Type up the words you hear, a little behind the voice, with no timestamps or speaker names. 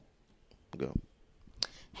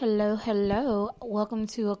Hello, hello. Welcome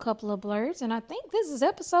to A Couple of Blurs, and I think this is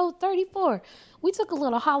episode 34. We took a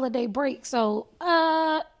little holiday break, so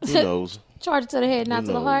who knows? Charge it to the head, not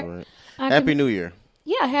to the heart. Right? Happy New Year.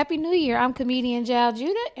 Yeah, Happy New Year. I'm comedian Jal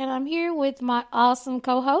Judah, and I'm here with my awesome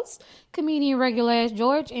co-host, comedian Regular Ass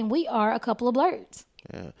George, and we are A Couple of Blurs.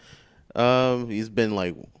 Yeah. It's been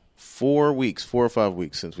like 4 or 5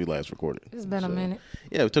 weeks since we last recorded. It's been a minute.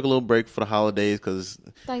 Yeah, we took a little break for the holidays because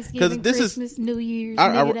Thanksgiving, Christmas, New Year's,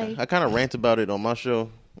 I kind of rant about it on my show.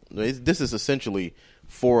 This is essentially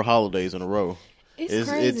 4 holidays in a row. It's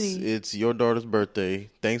crazy. It's your daughter's birthday,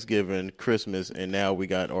 Thanksgiving, Christmas, and now we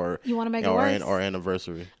got our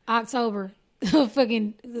anniversary. October.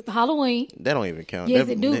 Fucking Halloween. That don't even count. Yes,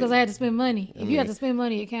 it do because I had to spend money. If you have to spend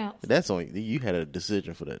money, it counts. That's only you had a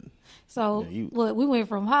decision for that. So look, we went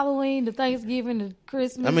from Halloween to Thanksgiving to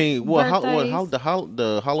Christmas. I mean, the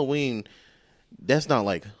Halloween? That's not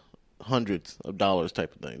like hundreds of dollars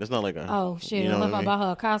type of thing. That's not like a shit. If I buy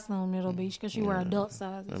her a costume, it'll be because she wear adult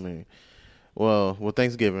sizes. I mean, well,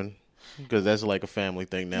 Thanksgiving. Because that's like a family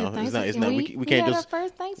thing now. Yeah, it's not. We can't just.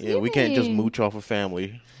 First Thanksgiving. Yeah, we can't just mooch off a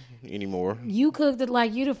family anymore. You cooked it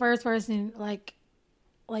like you the first person. Like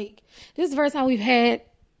this is the first time we've had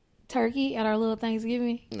turkey at our little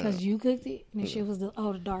Thanksgiving because you cooked it and shit was the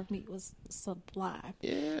dark meat was sublime.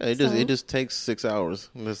 Yeah, it just takes 6 hours.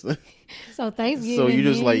 So Thanksgiving. So you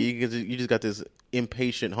just you just got this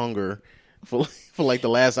impatient hunger for like the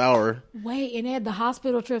last hour. Wait, and they had the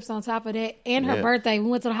hospital trips on top of that, and her birthday. We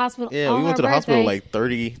went to the hospital. Yeah, we went to the hospital like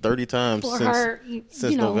 30 times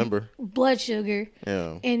since November. Blood sugar.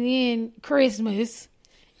 Yeah, and then Christmas,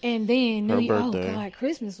 and then her birthday. Oh God,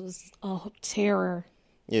 Christmas was a terror.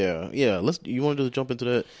 Yeah. You want to just jump into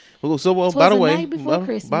that? So, by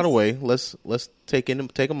the way, let's take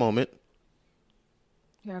a moment.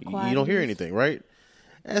 You don't hear anything, right?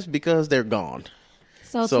 That's because they're gone.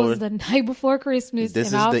 So it was the night before Christmas.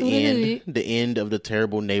 This and is the end of the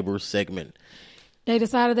Terrible Neighbors segment. They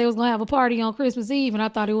decided they was going to have a party on Christmas Eve, and I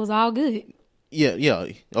thought it was all good. Yeah.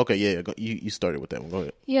 Okay, yeah. You started with that one. Go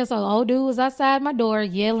ahead. Yeah, so the old dude was outside my door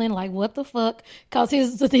yelling like, what the fuck? Because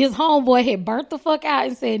his homeboy had burnt the fuck out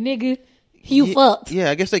and said, nigga, you fucked. Yeah,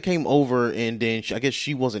 I guess they came over, and then I guess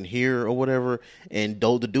she wasn't here or whatever. And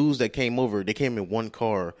the dudes that came over, they came in one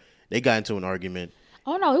car. They got into an argument.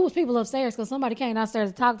 Oh, no, it was people upstairs because somebody came downstairs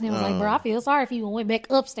to talk to him. Was like, bro, I feel sorry if you went back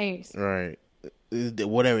upstairs. Right.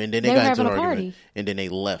 Whatever. And then they got into an argument. Party. And then they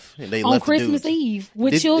left. And they on left Christmas Eve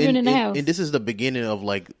with children in the house. And this is the beginning of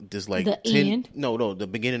like this like the end? No, the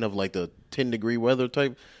beginning of like the 10-degree weather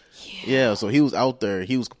type. Yeah, so he was out there.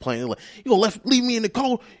 He was complaining like, "You gonna leave me in the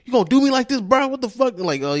cold? You gonna do me like this, bro? What the fuck?"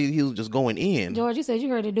 Like, he was just going in. George, you said you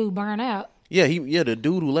heard the dude burn out. Yeah, the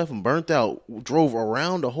dude who left him burnt out drove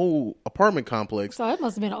around the whole apartment complex. So it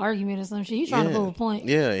must have been an argument or some shit. He's trying to prove a point.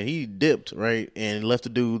 Yeah, he dipped right and left the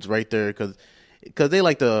dudes right there because they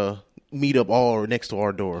like to meet up all next to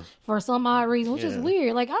our door for some odd reason, which is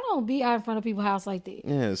weird. Like I don't be out in front of people's house like that.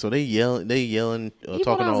 Yeah, so they yelling,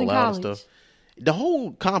 talking all loud and stuff. The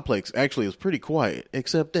whole complex actually is pretty quiet,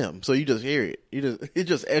 except them. So you just hear it. It's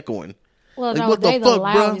just echoing. Well, like, no, they the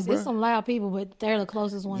loudest. There's some loud people, but they're the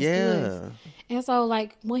closest ones to us. And so,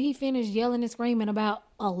 like, when he finished yelling and screaming about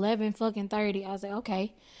 11:30, I was like,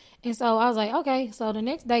 okay. And so I was like, okay. So the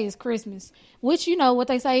next day is Christmas, which you know what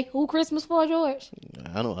they say, who Christmas for, George?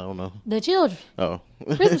 I don't know. The children. Oh,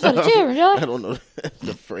 Christmas for the children, George. I don't know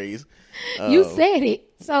the phrase. You said it.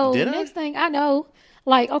 So the next thing I know,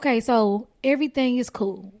 like, okay, so everything is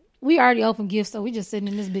cool. We already opened gifts, so we just sitting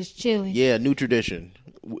in this bitch chilling. Yeah, new tradition.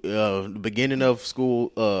 Beginning of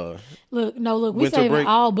school. Look, we saving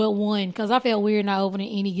all but one because I felt weird not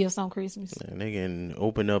opening any gifts on Christmas. And they can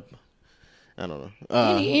open up. I don't know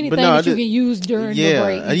anything that you can use during the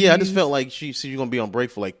break. I just felt like she's gonna be on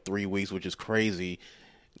break for like 3 weeks, which is crazy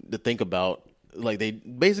to think about. Like they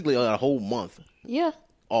basically a whole month. Yeah.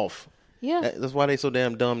 Off. Yeah. That's why they so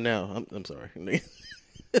damn dumb now. I'm sorry.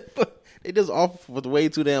 They just off for way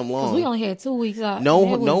too damn long. We only had 2 weeks out. No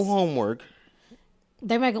homework.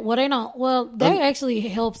 They make it. Well, they don't. Well, that actually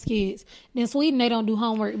helps kids. In Sweden, they don't do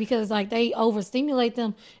homework because like they overstimulate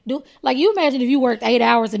them. Like you imagine if you worked 8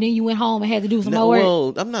 hours and then you went home and had to do some more work.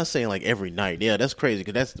 Well, I'm not saying like every night. Yeah, that's crazy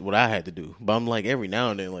because that's what I had to do. But I'm like every now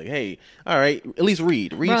and then, like, hey, all right, at least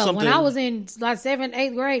read something. When I was in like 7th,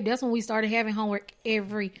 8th grade, that's when we started having homework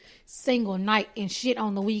every single night and shit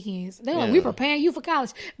on the weekends. They're like, we preparing you for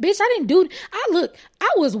college. Bitch, I didn't do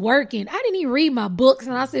I was working. I didn't even read my books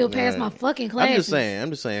and I still passed my fucking classes.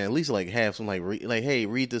 I'm just saying, at least like have some like hey,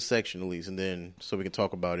 read this section at least and then so we can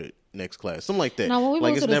talk about it next class, something like that. Now, when we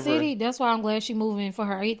like, moved to the city, that's why I'm glad she's moving for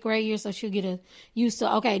her 8th grade year, so she'll get used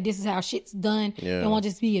to, okay, this is how shit's done. It won't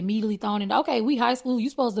just be immediately thrown in. Okay, we high school, you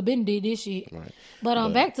supposed to been did this shit. Right.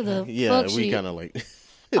 But back to the fuck shit. We kind of like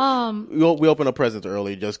we opened a present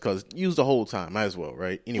early just because use the whole time, might as well,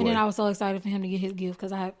 right? Anyway, and then I was so excited for him to get his gift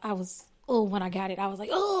because I was when I got it, I was like,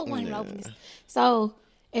 I want him to open this. So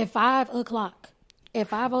at 5 o'clock. At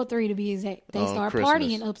 5:03 to be exact, they start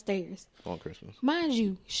partying upstairs. On Christmas. Mind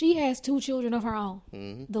you, she has 2 children of her own.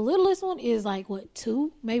 Mm-hmm. The littlest one is like,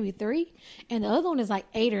 2, maybe 3? And the other one is like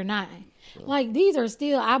 8 or 9. Yeah. Like, these are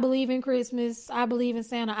still, I believe in Christmas. I believe in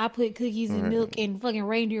Santa. I put cookies and milk and fucking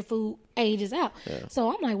reindeer food ages out. Yeah.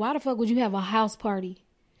 So I'm like, why the fuck would you have a house party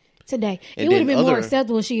today? And it would have been more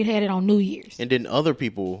acceptable if she had it on New Year's. And then other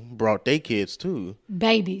people brought their kids too.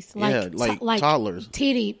 Babies. Like toddlers.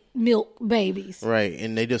 Titty milk babies. Right.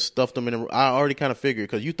 And they just stuffed them in a, I already kind of figured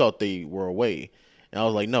because you thought they were away. And I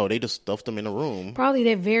was like, no, they just stuffed them in a room. Probably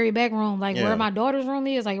that very back room. Like where my daughter's room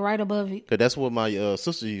is, like right above it. Because that's what my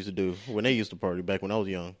sisters used to do when they used to party back when I was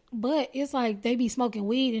young. But it's like they be smoking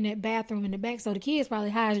weed in that bathroom in the back. So the kids probably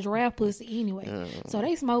high as giraffe pussy anyway. So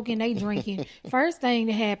they smoking, they drinking. First thing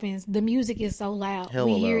that happens, the music is so loud.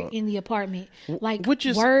 We hear it in the apartment. Like, which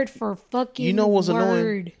is, word for fucking word.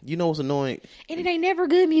 Annoying? You know what's annoying? And it ain't never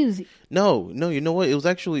good music. No, you know what? It was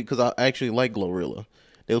actually, because I actually like Glorilla.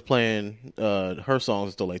 They was playing her songs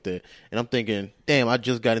and stuff like that. And I'm thinking, damn, I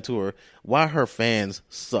just got into her. Why her fans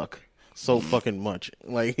suck so fucking much?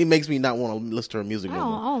 Like, it makes me not want to listen to her music no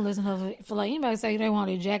more. I don't listen to her. For like anybody say they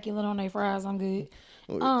want ejaculate on their fries, I'm good.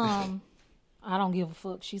 I don't give a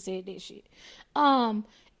fuck. She said that shit. And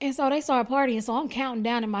so they started partying. So I'm counting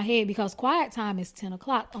down in my head because quiet time is 10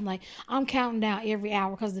 o'clock. I'm like, I'm counting down every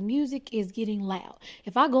hour because the music is getting loud.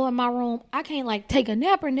 If I go in my room, I can't like take a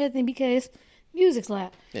nap or nothing because music's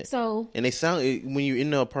loud. Yeah. So, and they sound, when you're in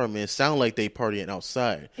the apartment, it sound like they partying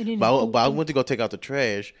outside. But I went to go take out the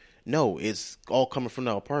trash. No, it's all coming from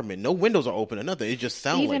the apartment. No windows are open or nothing. It just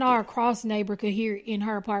sounds like even our cross neighbor could hear it in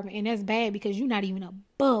her apartment, and that's bad because you're not even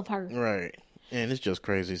above her. Right. And it's just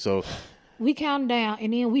crazy. So we count down,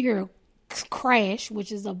 and then we hear a crash,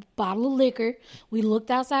 which is a bottle of liquor. We looked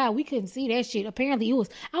outside. We couldn't see that shit. Apparently, it was,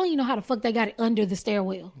 I don't even know how the fuck they got it under the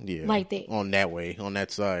stairwell. Yeah. Like that. On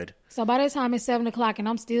that side. So by that time, it's 7 o'clock, and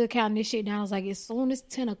I'm still counting this shit down. I was like, as soon as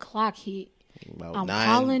 10 o'clock hit, I'm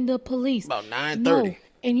calling the police. About 9:30. No.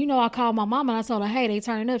 And you know, I called my mom and I told her, hey, they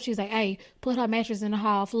turning up. She's like, hey, put her mattress in the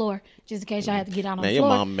hall floor just in case y'all have to get out on the floor. Your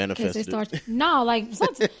mom manifested. No, like,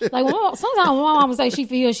 sometimes my mom would say she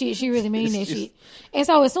feels shit. She really mean that shit. And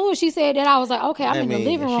so as soon as she said that, I was like, okay, I'm in the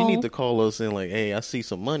living room. She need to call us and like, hey, I see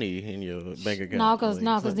some money in your bank account.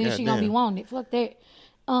 No, because then she gonna be wanting it. Fuck that.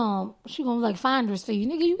 She gonna be like finder's fee.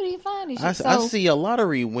 Nigga, you didn't find this shit. I see a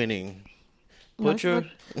lottery winning.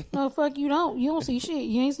 No, fuck you don't. You don't see shit.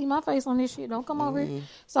 You ain't see my face on this shit. Don't come over here.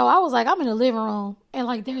 So I was like, I'm in the living room, and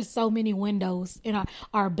like there's so many windows. And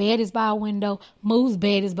our bed is by a window. Moo's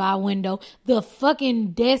bed is by a window. The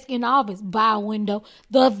fucking desk in the office by a window.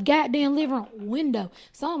 The goddamn living room window.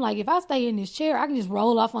 So I'm like, if I stay in this chair, I can just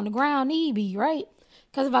roll off on the ground, right?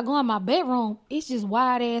 Because if I go in my bedroom, it's just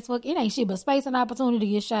wide ass fuck. It ain't shit but space and opportunity to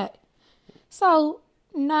get shot. So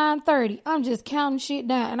 9:30, I'm just counting shit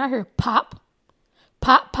down, and I hear pop.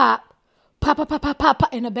 Pop, pop, pop, pop, pop, pop, pop, pop.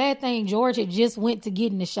 And the bad thing, George had just went to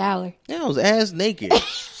get in the shower. Yeah, I was ass naked.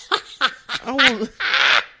 I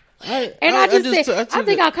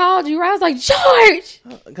think I called you, right? I was like, George!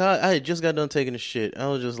 God, I had just got done taking a shit. I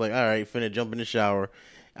was just like, all right, finna jump in the shower.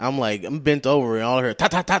 I'm like, I'm bent over and all I heard, ta,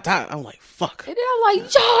 ta, ta, ta. I'm like, fuck. And then I'm like,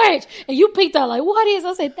 George! And you peeked out like, what is?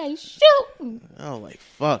 I said, they shooting. I was like,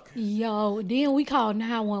 fuck. Yo, then we called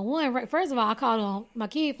 911. Right? First of all, I called on my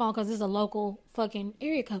kid phone because it's a local fucking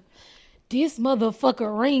area code. This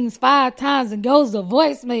motherfucker rings 5 times and goes to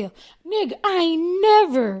voicemail. Nigga, I ain't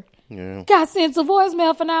never got sent to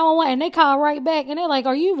voicemail for 911. And they call right back and they're like,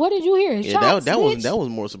 what did you hear? Shots, that was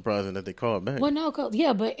more surprising that they called back. Well, no,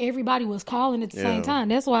 but everybody was calling at the same time.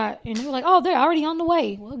 That's why. And they were like, oh, they're already on the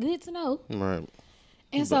way. Well, good to know. Right.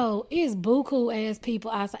 And so it's buku ass people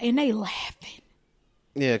outside and they laughing.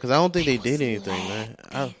 Yeah, because I don't think they did anything,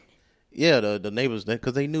 man. The neighbors,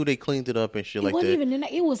 because they knew they cleaned it up and shit like that.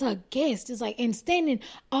 It was her guest. It's like, and standing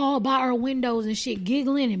all by our windows and shit,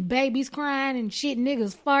 giggling and babies crying and shit,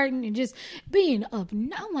 niggas farting and just being up.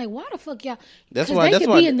 I'm like, why the fuck y'all? Because they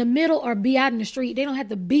could be in the middle or be out in the street. They don't have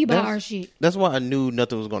to be by our shit. That's why I knew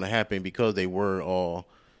nothing was going to happen because they were all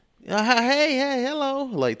Hey, hello,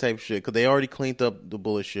 like type shit, because they already cleaned up the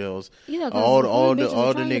bullet shells. Yeah, all the niggas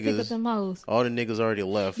already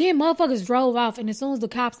left. Then motherfuckers drove off, and as soon as the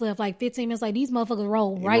cops left, like 15 minutes later, these motherfuckers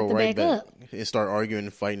rolled back up and start arguing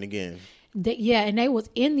and fighting again. And they was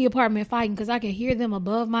in the apartment fighting because I could hear them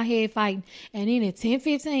above my head fighting. And then at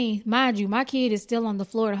 10:15, mind you, my kid is still on the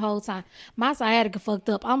floor the whole time. My sciatica fucked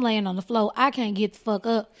up. I'm laying on the floor. I can't get the fuck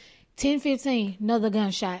up. 10:15, another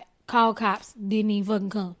gunshot. Call cops. Didn't even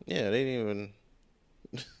fucking come. Yeah, they didn't even.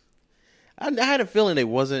 I had a feeling they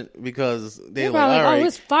wasn't, because they're like, all right,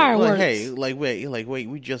 it's fireworks. Wait,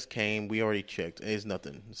 we just came. We already checked. It's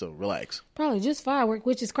nothing. So relax. Probably just fireworks,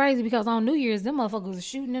 which is crazy because on New Year's, them motherfuckers was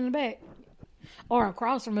shooting in the back. Or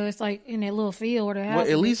across from us, like in that little field or the house.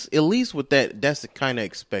 Well, at least with that, that's kind of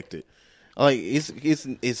expected. Like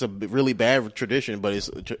it's a really bad tradition, but it's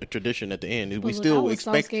a tradition at the end. We still expect.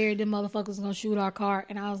 I was so scared them motherfuckers was gonna shoot our car,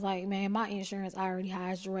 and I was like, man, my insurance already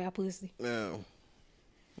hides giraffe pussy. No.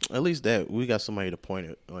 At least that we got somebody to point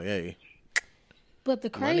it. Like, hey. But the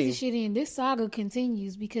crazy shit in this saga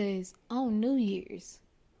continues because on New Year's,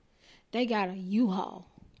 they got a U-Haul.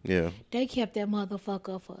 Yeah. They kept that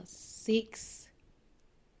motherfucker for 6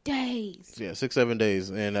 days. Yeah, 6-7 days,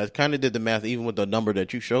 and I kind of did the math. Even with the number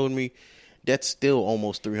that you showed me, that's still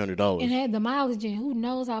almost $300. And had the mileage in. Who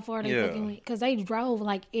knows how far they fucking went? Because they drove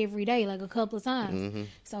like every day, like a couple of times. Mm-hmm.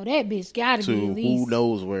 So that bitch got to be at least who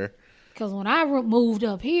knows where. Because when I moved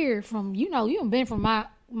up here from, you done been from my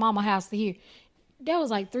mama house to here, that was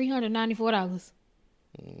like $394.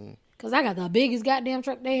 Because I got the biggest goddamn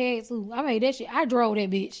truck they had too. I made that shit. I drove that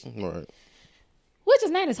bitch. Right. Which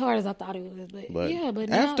is not as hard as I thought it was, but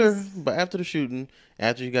after the shooting,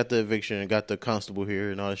 after you got the eviction and got the constable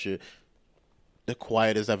here and all that shit, the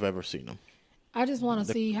quietest I've ever seen them. I just want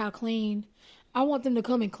to see how clean. I want them to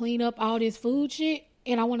come and clean up all this food shit,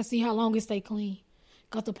 and I want to see how long it stay clean.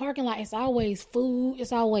 Because the parking lot, it's always food.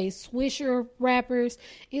 It's always Swisher wrappers.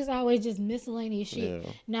 It's always just miscellaneous shit.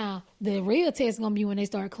 Yeah. Now, the real test is going to be when they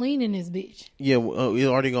start cleaning this bitch. Yeah,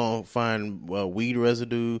 you're already going to find weed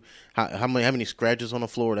residue. How many scratches on the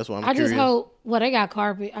floor? That's what I'm curious. I just hope, they got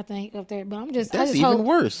carpet, I think, up there. But That's even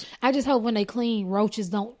worse. I just hope when they clean, roaches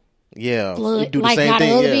don't flood. Do the same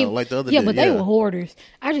thing, like the other did. But they were hoarders.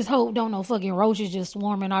 I just hope don't no fucking roaches just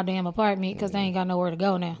swarming our damn apartment because they ain't got nowhere to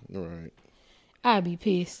go now. Right. I'd be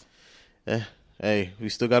pissed. Hey, we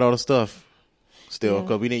still got all the stuff. Still,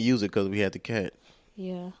 because we didn't use it because we had the cat.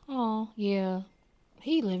 Yeah. Oh, yeah.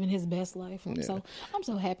 He living his best life. I'm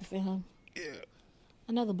so happy for him. Yeah.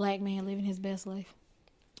 Another black man living his best life.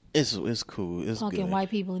 It's cool. It's punking good. White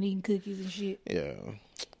people and eating cookies and shit. Yeah.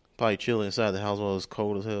 Probably chilling inside the house while it's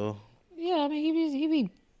cold as hell. Yeah, I mean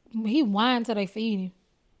he whine till they feed him.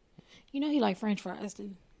 You know he like French fries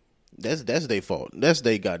too. That's their fault. That's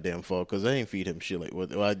their goddamn fault because they ain't feed him shit like.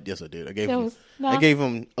 Well, I guess I did. I gave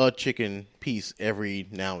him a chicken piece every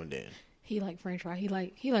now and then. He like French fries. He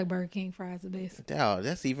like Burger King fries the best.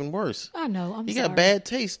 That's even worse. I know. He got bad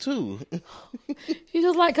taste too. He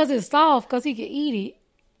just like because it's soft because he can eat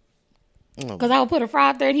it. Because I would put a fry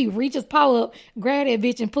up there and he reach his paw up, grab that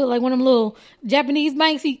bitch and put like one of them little Japanese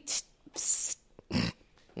banks.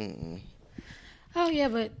 Oh yeah,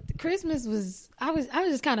 but Christmas was. I was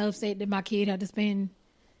just kind of upset that my kid had to spend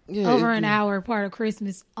over an hour part of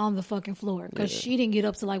Christmas on the fucking floor because she didn't get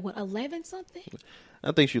up to like 11 something.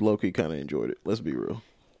 I think she low key kind of enjoyed it. Let's be real,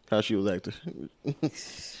 how she was acting.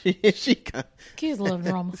 Kids love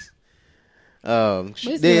drama. Then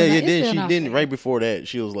she didn't. Right before that,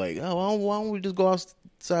 she was like, "Oh, why don't we just go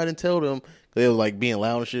outside and tell them?" They was like being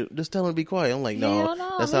loud and shit. Just tell them to be quiet. I'm like, no,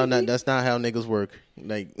 that's not how niggas work.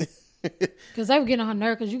 Like. Because they were getting on her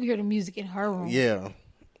nerve because you could hear the music in her room. Yeah.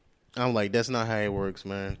 I'm like, that's not how it works,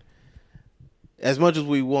 man. As much as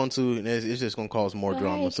we want to, it's just going to cause more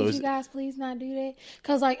drama. Hey, so you guys please not do that?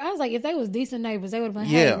 Because I was like, if they was decent neighbors, they would have been,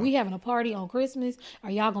 hey, we having a party on Christmas. Are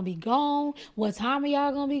y'all going to be gone? What time are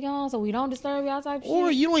y'all going to be gone so we don't disturb y'all type shit? Or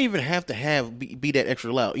you don't even have to be that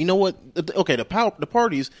extra loud. You know what? Okay, the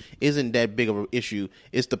parties isn't that big of an issue.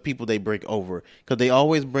 It's the people they break over. Because they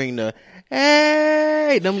always bring the,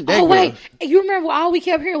 hey, wait. You remember all we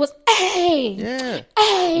kept hearing was, hey. Yeah.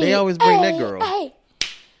 Hey. They always bring that girl. Hey.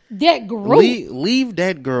 That group. Leave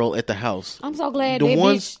that girl at the house. I'm so glad that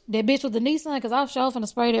bitch with the Nissan because I was sure finna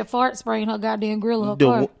spray that fart spraying her goddamn grill of her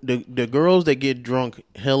car. The girls that get drunk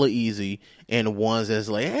hella easy and the ones that's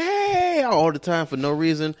like, hey, all the time for no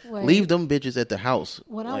reason, leave them bitches at the house.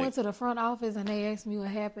 When I went to the front office and they asked me what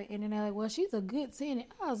happened and then they're like, well, she's a good tenant.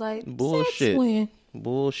 I was like, bullshit.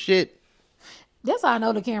 Bullshit. That's how I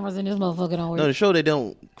know the cameras in this motherfucker don't work. No, the show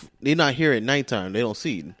they're not here at nighttime. They don't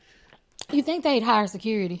see it. You think they'd hire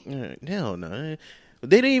security? Hell no.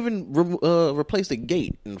 They didn't even replace the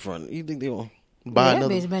gate in front. You think they will buy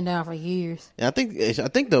another? That bitch been down for years. And I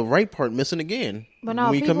think the right part missing again. But no,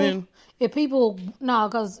 when you come in, if people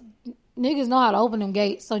because niggas know how to open them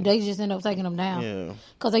gates, so they just end up taking them down. Yeah,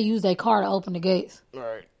 because they use their car to open the gates. All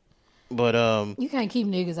right. But you can't keep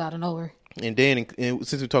niggas out of nowhere. And then,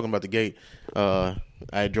 since we're talking about the gate,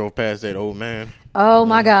 I drove past that old man. Oh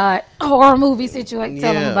my God, horror movie situation.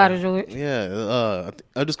 Tell them about it, George. Yeah,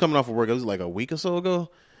 I was just coming off of work. It was like a week or so ago,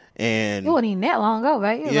 and it wasn't even that long ago,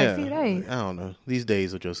 right? It was like a few days. I don't know. These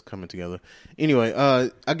days are just coming together. Anyway,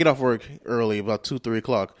 I get off work early, about 2-3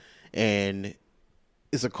 o'clock, and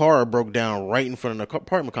it's a car broke down right in front of the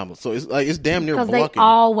apartment complex. So it's damn near blocking. Because they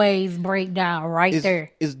always break down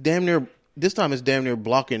there. It's damn near. This time it's damn near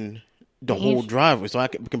blocking the whole driveway, so I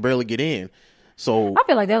can barely get in. So I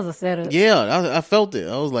feel like that was a setup. Yeah, I felt it.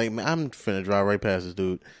 I was like, man, I'm finna drive right past this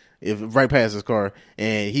dude, right past his car,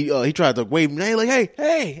 and he tried to wave me. Like,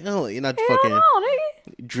 hey, and I fucking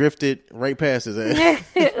drifted right past his ass.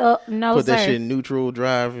 No, put that shit in neutral,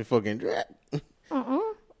 drive, and fucking.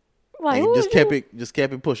 Like, and just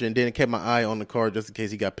kept it pushing, and then kept my eye on the car just in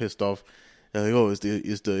case he got pissed off. Like,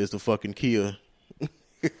 it's the fucking Kia.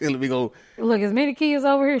 Let me go. Look, as many kids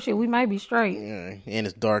over here, shit, we might be straight. Yeah, and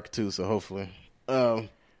it's dark too, so hopefully.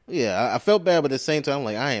 I felt bad, but at the same time,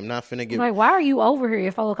 like, I am not finna get. Like, why are you over here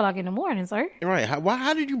at 4 o'clock in the morning, sir? Right?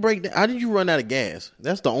 How did you break down? How did you run out of gas?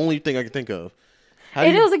 That's the only thing I can think of.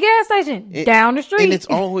 It was a gas station down the street, and it's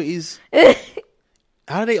always.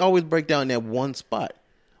 How do they always break down in that one spot?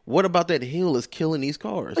 What about that hill is killing these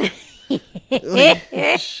cars?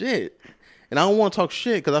 Shit. And I don't want to talk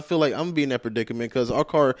shit because I feel like I'm going to be in that predicament because our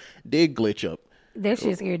car did glitch up. That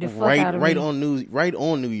shit scared the fuck out of me. Right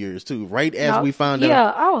on New Year's, too. Right as we found out. Yeah,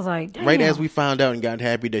 I was like, damn. Right as we found out and got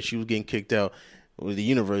happy that she was getting kicked out, the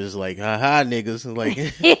universe is like, ha niggas.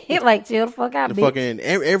 Like, like, chill the fuck out, bitch. Fucking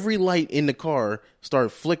every light in the car started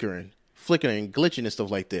flickering, glitching and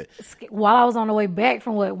stuff like that. While I was on the way back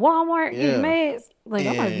from Walmart, getting meds. Like,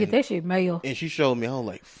 I'm gonna get that shit mail. And she showed me, I was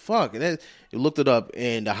like, fuck. And you looked it up,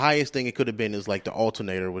 and the highest thing it could have been is like the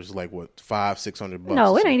alternator, which is like, what, $500-$600?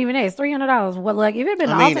 No, it ain't even that. It's $300. What, like, if it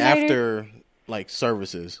been an alternator? After, like,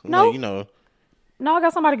 services. No. Like, No, I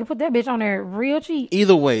got somebody to put that bitch on there real cheap.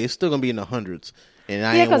 Either way, it's still gonna be in the hundreds.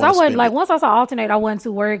 And because I wasn't, like, once I saw alternator, I wasn't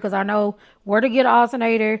too worried because I know where to get an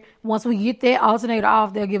alternator. Once we get that alternator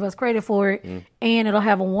off, they'll give us credit for it, and it'll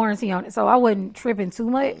have a warranty on it. So I wasn't tripping too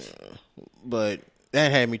much. But that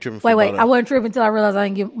had me tripping. Wait, I wasn't tripping until I realized I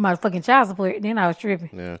didn't get my fucking child support. Then I was tripping.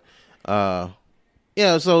 Yeah.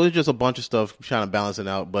 So it's just a bunch of stuff trying to balance it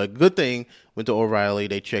out. But good thing, went to O'Reilly.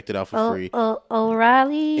 They checked it out for free.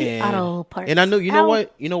 O'Reilly Auto Parts. And I knew, you know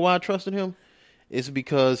what? You know why I trusted him? It's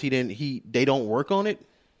because they don't work on it.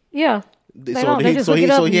 Yeah. He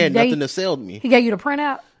had nothing to sell me. He gave you the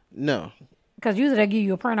printout? No. Because usually they give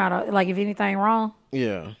you a printout, like if anything wrong.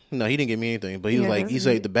 Yeah. No, he didn't give me anything. But he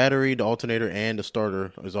said the battery, the alternator, and the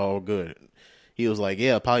starter is all good. He was like,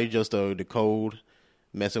 yeah, probably just the code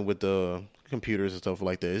messing with the computers and stuff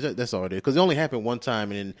like that. That's all it is. Because it only happened one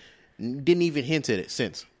time and then didn't even hint at it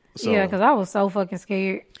since. So, yeah, because I was so fucking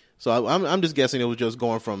scared. So I'm just guessing it was just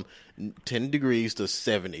going from 10 degrees to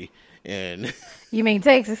 70. And you mean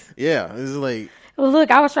Texas? Yeah. It's like... Well,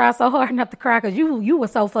 look, I was trying so hard not to cry because you were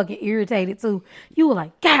so fucking irritated too. You were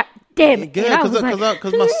like, God damn it. Yeah,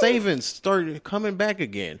 because my savings started coming back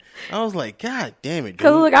again. I was like, God damn it, dude.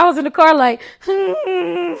 Because look, I was in the car like,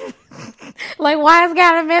 like, why it's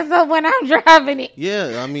got to mess up when I'm driving it?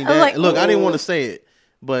 Yeah, I mean, I didn't want to say it,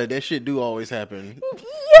 but that shit do always happen.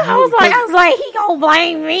 Yeah, I was like, he gonna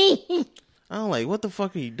blame me. I'm like, what the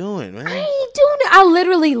fuck are you doing, man? I ain't doing it. I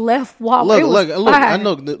literally left Walmart. Look, I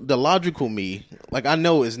know the logical me. Like, I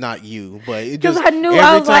know it's not you, but it just... Because I knew,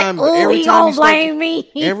 I was like, oh, he gonna blame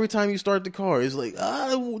me. Every time you start the car, it's like,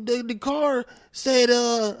 the car said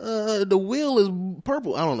the wheel is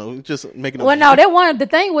purple. I don't know. It's just making... Well, no, that wasn't... The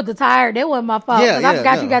thing with the tire, that wasn't my fault. Because I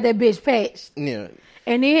forgot you got that bitch patched. Yeah.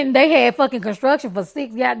 And then they had fucking construction for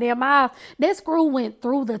 6 goddamn miles. That screw went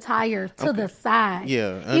through the tire to the side.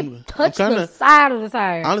 Yeah. It touched the side of the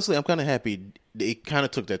tire. Honestly, I'm kind of happy it kind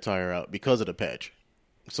of took that tire out because of the patch.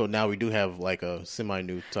 So now we do have like a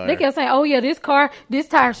semi-new tire. They kept saying, oh yeah, this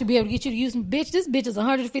tire should be able to get you to use some bitch. This bitch is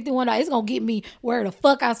 $151. It's going to get me where the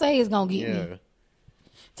fuck I say it's going to get me.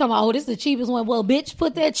 Talking about, oh, this is the cheapest one. Well, bitch,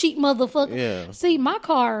 put that cheap motherfucker. Yeah. See, my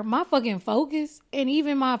car, my fucking Focus, and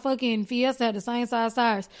even my fucking Fiesta had the same size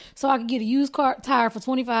tires. So I could get a used car tire for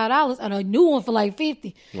 $25 and a new one for like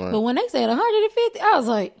 $50. Right. But when they said $150, I was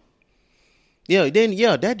like... Yeah,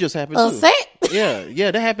 that just happened too. Set?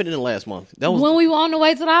 that happened in the last month. That was when we were on the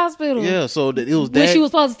way to the hospital. Yeah, so it was that. When she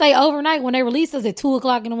was supposed to stay overnight when they released us at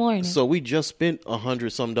 2:00 in the morning. So we just spent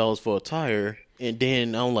 $100 some for a tire, and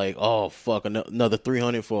then I'm like, oh fuck, another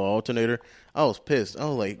 $300 for an alternator. I was pissed. I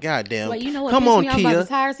was like, God damn. Wait, you know what Come pissed on, me off Kia. about the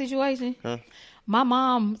tire situation? Huh? My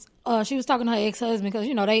mom, she was talking to her ex-husband because,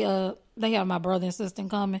 you know, they have my brother and sister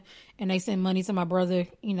coming and they send money to my brother,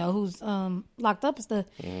 you know, who's locked up and stuff.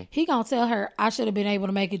 Mm-hmm. He gonna tell her I should have been able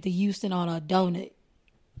to make it to Houston on a donut.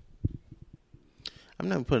 I'm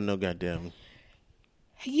not putting no goddamn.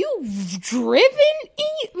 You've driven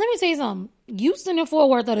Let me tell you something. Houston and Fort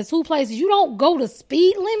Worth are the two places you don't go the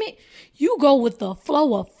speed limit. You go with the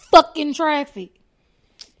flow of fucking traffic.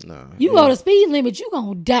 No, you go the speed limit, you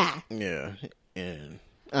gonna die. Yeah. And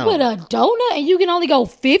with a donut, and you can only go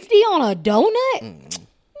 50 on a donut,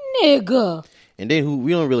 nigga. And then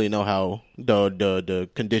we don't really know how the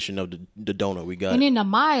condition of the donut we got. And in the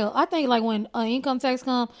mile, I think like when income tax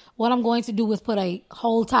come, what I'm going to do is put a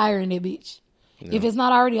whole tire in that bitch. Yeah. If it's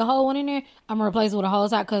not already a whole one in there, I'm gonna replace it with a whole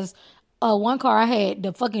tire. Cause one car I had,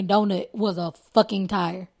 the fucking donut was a fucking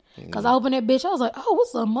tire. Cause I opened that bitch, I was like, oh,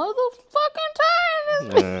 what's a motherfucking tire in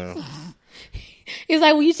this bitch? It's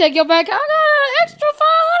like when you check your bank, I got an extra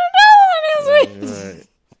 $500 in this bitch.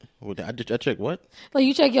 Right. I check what? Like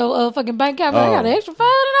you check your fucking bank account, I got an extra $500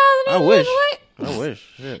 in this bitch. I wish.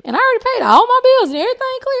 Shit. And I already paid all my bills and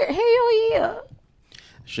everything clear. Hell yeah.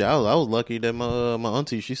 Shit, I was lucky that my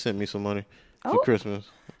auntie, she sent me some money for Christmas.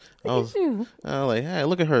 I was like, hey,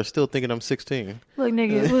 look at her, still thinking I'm 16. Look,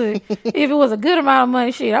 nigga, look. If it was a good amount of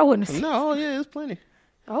money, shit, I wouldn't have. No, yeah, it's plenty.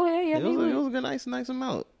 Oh, yeah. It was a good, nice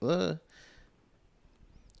amount.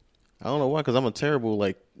 I don't know why, because I'm a terrible,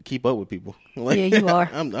 like, keep up with people. Like, yeah, you are.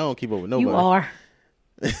 I don't keep up with nobody. You are.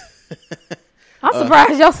 I'm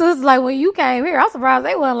surprised your sister, like, when you came here, I'm surprised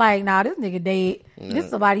they weren't like, nah, this nigga dead. This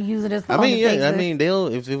somebody using this phone. They'll,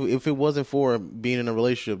 if it wasn't for being in a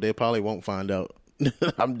relationship, they probably won't find out.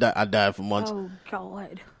 I died for months. Oh,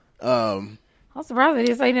 God. I'm surprised they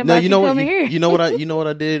didn't say nothing about coming here. You know what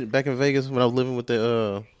I did back in Vegas when I was living with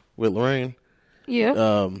Lorraine?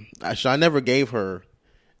 Yeah. I never gave her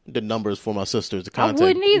the numbers for my sisters to contact. I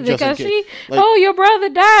wouldn't either, because your brother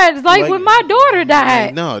died. It's like when my daughter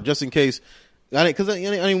died. No, just in case. Because I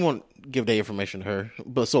didn't want to give that information to her.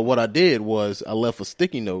 But so what I did was I left a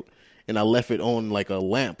sticky note and I left it on like a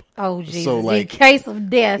lamp. Oh, Jesus. So, like, in case of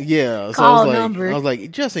death. Yeah. Call so number. I was like,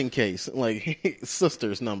 just in case. Like,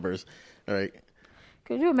 sisters' numbers. All right.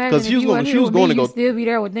 Could you imagine if you was going to go still be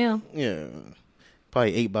there with them? Yeah.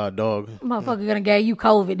 Probably ate by a dog. Motherfucker gonna get you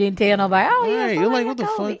COVID, didn't tell nobody. Oh, yeah. Right. You're like, what the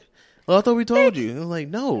fuck? Well, I thought we told you. I was like,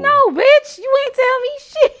 no. No, bitch. You ain't tell me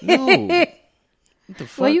shit. No. What the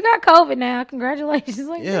fuck? Well, you got COVID now. Congratulations.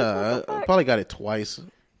 Like, yeah, I probably got it twice.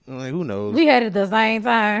 I'm like, who knows? We had it at the same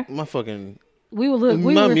time. My fucking... My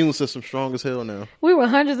immune system strong as hell now. We were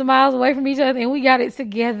hundreds of miles away from each other, and we got it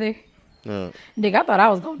together. Nigga, I thought I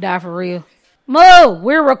was gonna die for real. Mo,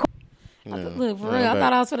 we're recording. Look, for real, I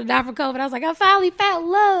thought I was gonna die for COVID. I was like, I finally found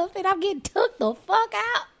love, and I'm getting took the fuck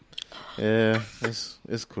out. Yeah,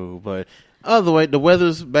 it's cool, but other way, the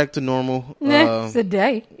weather's back to normal.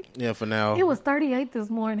 Today. Yeah, for now. It was 38 this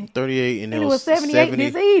morning. 38, and it was 78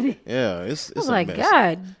 this evening. Yeah, it's a like, mess.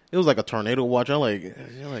 God. It was like a tornado watch. I'm like,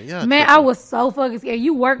 yeah. Man, I was so fucking scared.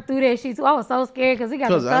 You worked through that shit too. I was so scared because it got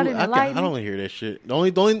the thunder and the lightning. I don't hear that shit. The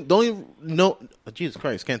only no, Jesus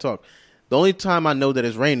Christ, can't talk. The only time I know that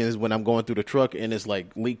it's raining is when I'm going through the truck and it's like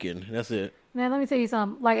leaking. That's it. Man, let me tell you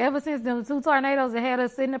something. Like, ever since them 2 tornadoes that had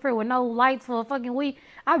us sitting up here with no lights for a fucking week,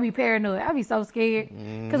 I'd be paranoid. I'd be so scared.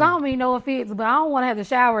 Because I don't mean no offense, but I don't want to have to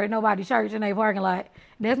shower at nobody's church in their parking lot.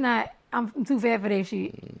 I'm too fat for that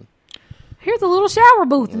shit. Here's a little shower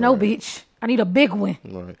booth. No, bitch. I need a big one.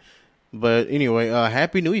 All right. But anyway,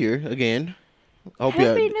 Happy New Year again. Happy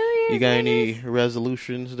New Year. You got any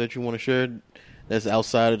resolutions that you want to share that's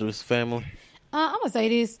outside of this family? I'm going to say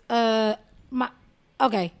this.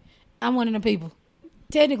 Okay. I'm one of the people.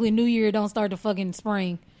 Technically, New Year don't start the fucking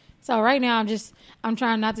spring. So right now, I'm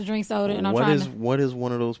trying not to drink soda, and what is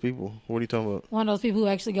one of those people? What are you talking about? One of those people who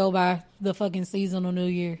actually go by the fucking seasonal New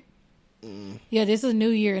Year. Yeah, this is New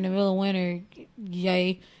Year in the middle of winter,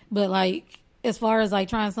 yay. But like, as far as like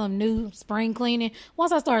trying something new, spring cleaning.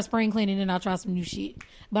 Once I start spring cleaning, then I'll try some new shit.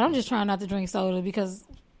 But I'm just trying not to drink soda because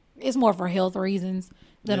it's more for health reasons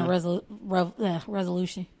than a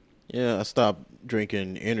resolution. Yeah, I stopped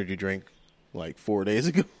drinking energy drink like 4 days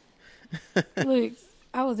ago. Look,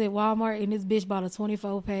 I was at Walmart and this bitch bought a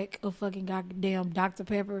 24 pack of fucking goddamn Dr.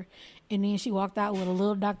 Pepper, and then she walked out with a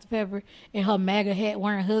little Dr. Pepper and her MAGA hat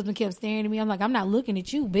wearing husband kept staring at me. I'm like, I'm not looking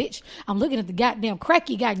at you, bitch. I'm looking at the goddamn crack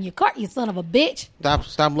you got in your cart, you son of a bitch.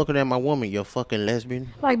 Stop looking at my woman, you fucking lesbian.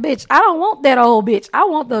 Like, bitch, I don't want that old bitch. I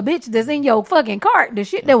want the bitch that's in your fucking cart. The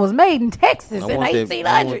shit that was made in Texas in 1800s.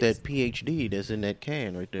 I want that PhD that's in that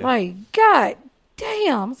can right there. Like, god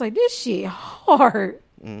damn. It's like, this shit hard.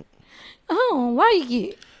 Oh, why you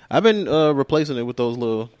get? I've been replacing it with those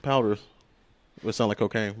little powders. It sound like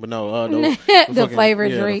cocaine, but no. The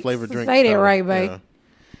flavored drinks. The flavored drink. Say that right, babe. Yeah.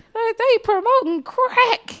 Like, they promoting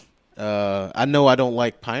crack. I know I don't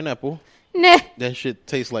like pineapple. Nah. That shit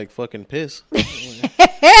tastes like fucking piss.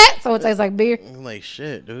 So it tastes like beer? Like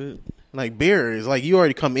shit, dude. Like beer is like you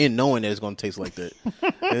already come in knowing that it's gonna taste like that.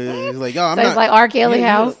 It's like, oh, I'm so it's like R. Kelly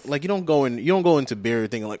house. Like you don't go into beer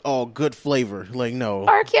thinking like, oh, good flavor. Like no.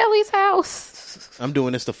 R. Kelly's house. I'm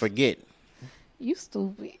doing this to forget. You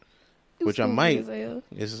stupid. Which I might. I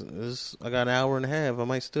got an hour and a half. I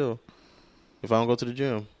might still, if I don't go to the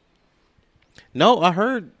gym. No, I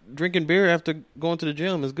heard drinking beer after going to the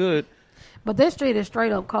gym is good. But this street is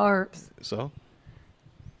straight up carbs. So?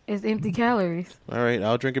 It's empty calories. All right,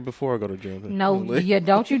 I'll drink it before I go to the gym. No, yeah,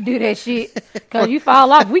 don't you do that shit. Because you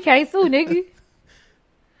fall off. We can't sue, nigga.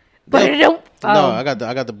 But it don't. No, I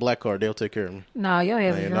got the black card. They'll take care of me. No, your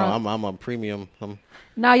ass is drunk. No, I'm a premium.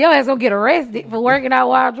 No, your ass gonna get arrested for working out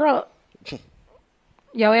while drunk.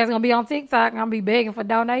 Your ass gonna be on TikTok and I'm be begging for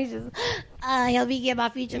donations. Help me get my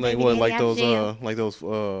future. Like what? Like those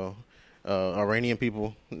Iranian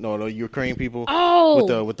people? No, the Ukraine people.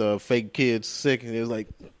 Oh, with the fake kids sick, and it was like,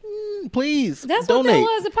 please. That's donate. What that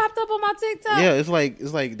was. It popped up on my TikTok. Yeah, it's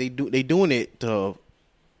like they doing it to.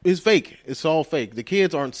 It's fake. It's all fake. The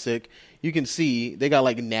kids aren't sick. You can see they got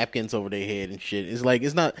like napkins over their head and shit. It's like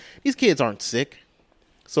it's not. These kids aren't sick,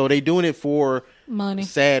 so they doing it for money,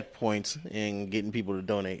 sad points, and getting people to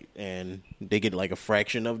donate, and they get like a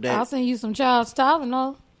fraction of that. I'll send you some child's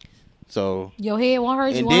Tylenol. So your head won't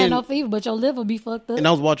hurt. You won't have no fever, but your liver be fucked up. And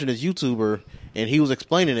I was watching this YouTuber, and he was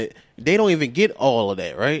explaining it. They don't even get all of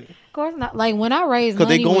that, right? Of course not. Like when I raise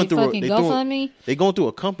money with fucking GoFundMe, they going through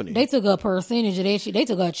a company. They took a percentage of that shit. They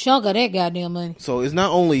took a chunk of that goddamn money. So it's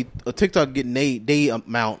not only a TikTok getting they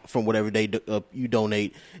amount from whatever you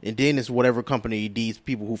donate, and then it's whatever company these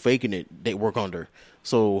people who faking it they work under.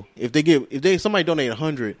 So if somebody donate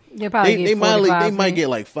 100, they might get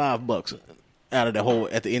like $5 out of the whole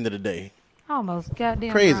at the end of the day. I almost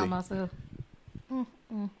goddamn crazy myself.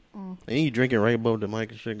 And you drinking right above the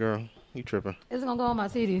mic and shit, girl. You tripping. It's gonna go on my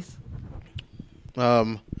titties.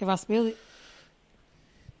 If I spill it.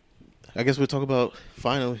 I guess we'll talk about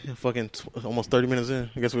finally fucking almost 30 minutes in.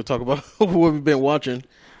 I guess we'll talk about what we've been watching.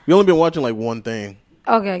 We only been watching like one thing.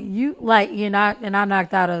 Okay, I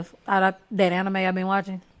knocked out of that anime I've been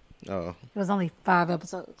watching. Oh. It was only 5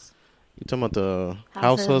 episodes. You talking about the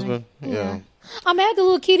house husband? Yeah. I'm mad the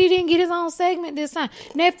little kitty didn't get his own segment this time.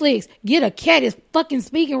 Netflix, get a cat his fucking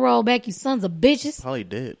speaking role back, you sons of bitches. Probably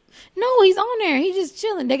did. No, he's on there. He's just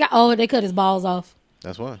chilling. They cut his balls off.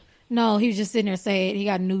 That's why. No, he was just sitting there sad. He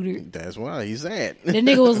got neutered. That's why he's sad. The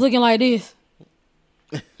nigga was looking like this.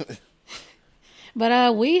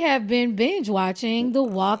 But we have been binge watching The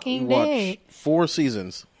Walking Dead. 4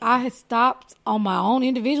 seasons. I had stopped on my own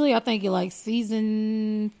individually. I think it like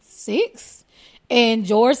season 6. And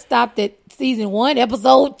George stopped at season 1,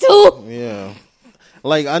 episode 2. Yeah.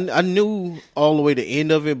 Like, I knew all the way to the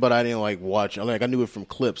end of it, but I didn't, like, watch. Like, I knew it from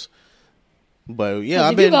clips. But,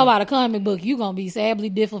 yeah, if you go by the comic book, you going to be sadly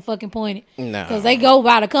different fucking pointed. Nah. Because they go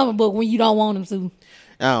by the comic book when you don't want them to.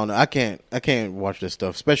 I don't know. I can't watch this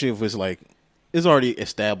stuff, especially if it's, like, it's already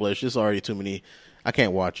established. It's already too many. I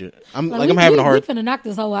can't watch it. I'm having a hard. We finna knock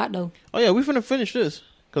this whole out, though. Oh, yeah, we finna finish this.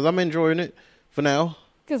 Because I'm enjoying it for now.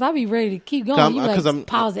 Because I be ready to keep going. You like,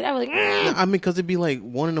 pause it. I was like, I mean, because it'd be like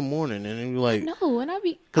 1 a.m. and it'd be like, no, and I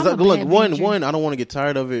be because look, one, I don't want to get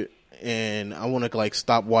tired of it, and I want to like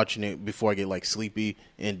stop watching it before I get like sleepy,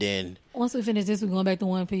 and then once we finish this, we're going back to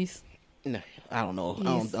One Piece. Nah, I don't know.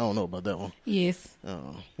 Yes. I don't know about that one. Yes.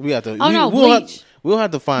 We have to. Bleach. We'll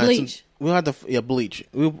have to find Bleach. Bleach.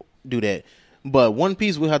 We'll do that. But One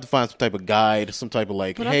Piece, we'll have to find some type of guide, some type of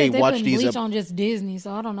like, but hey, watch these. Bleach on just Disney,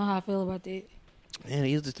 so I don't know how I feel about that. Man,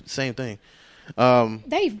 it's the same thing.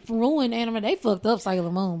 They ruined anime. They fucked up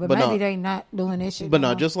Sailor Moon, but maybe they not doing this shit. But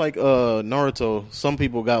no, just like Naruto, some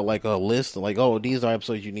people got like a list, like, oh, these are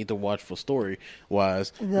episodes you need to watch for story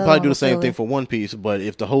wise. Probably do the same thing for One Piece, but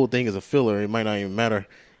if the whole thing is a filler, it might not even matter.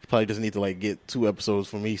 You probably just need to like get 2 episodes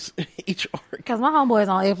from each arc. Because my homeboy is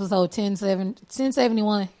on episode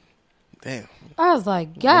 1071. Damn. I was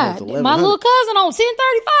like, God, my little cousin on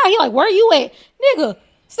 1035. He like, where you at? Nigga,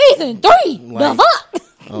 season 3. The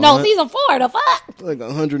fuck? No, season 4. The fuck? Like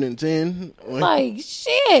 110. Like,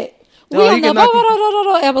 shit. We on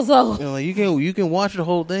the episode. You know, like you can watch the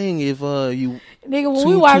whole thing if you. Nigga, when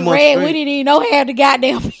we watched Red, we didn't even know half the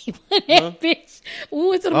goddamn people in that bitch. When we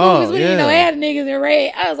went to the movies, we didn't even know half the niggas in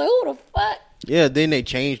Red. I was like, who the fuck? Yeah, then they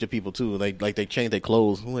changed the people too. Like they changed their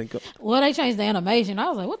clothes. Like, well, they changed the animation. I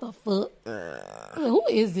was like, what the fuck? Like, who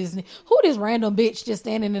is this? Who this random bitch just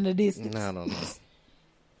standing in the distance? I don't know.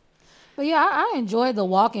 But yeah, I enjoyed The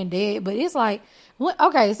Walking Dead. But it's like,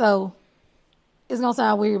 okay, so it's gonna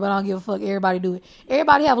sound weird, but I don't give a fuck. Everybody do it.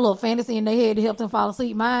 Everybody have a little fantasy in their head to help them fall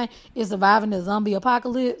asleep. Mine is surviving the zombie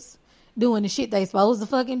apocalypse, doing the shit they supposed to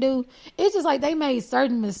fucking do. It's just like they made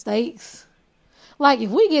certain mistakes. Like,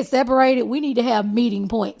 if we get separated, we need to have meeting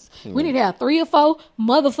points. We need to have 3 or 4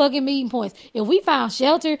 motherfucking meeting points. If we found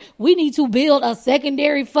shelter, we need to build a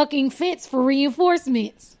secondary fucking fence for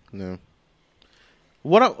reinforcements. No.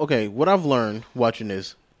 What I've learned watching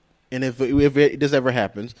this, and if this ever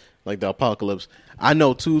happens, like the apocalypse, I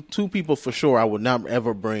know two people for sure I would not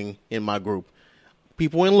ever bring in my group.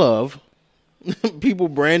 People in love. People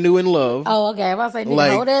brand new in love. Oh, okay. I'm about to say,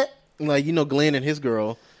 nigga, hold it. Like, Glenn and his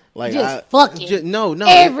girl. Like, just fucking no,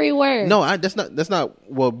 everywhere. That's not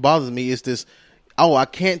what bothers me. It's this. Oh, I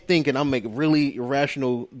can't think, and I make really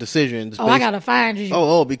irrational decisions. I gotta find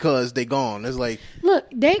you. Because they gone. It's like, look,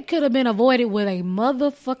 they could have been avoided with a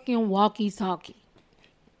motherfucking walkie-talkie.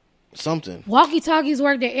 Something. Walkie-talkies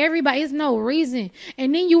work there. Everybody. It's no reason.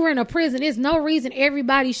 And then you were in a prison. It's no reason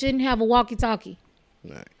everybody shouldn't have a walkie-talkie.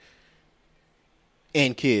 Right.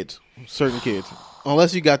 And kids, certain kids,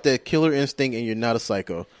 unless you got that killer instinct and you're not a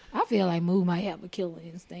psycho. I feel like Moo might have a killer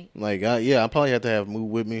instinct. Like, I probably have to have Moo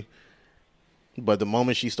with me. But the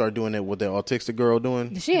moment she started doing that, what that autistic girl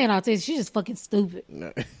doing, she ain't autistic. She's just fucking stupid.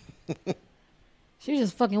 No. She's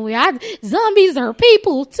just fucking weird. Zombies are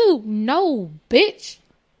people too. No, bitch.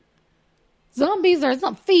 Zombies are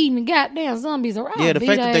some feeding goddamn zombies around. Yeah, the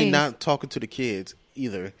fact that they not talking to the kids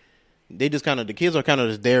either. They just the kids are kind of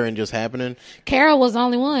just there and just happening. Carol was the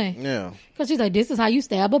only one. Yeah. Because she's like, this is how you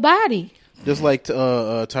stab a body. Just like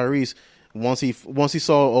Tyrese, once he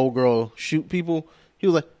saw an old girl shoot people, he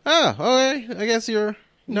was like, okay, I guess you're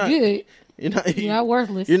not good. You're not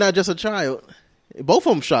worthless. You're not just a child. Both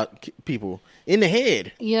of them shot people in the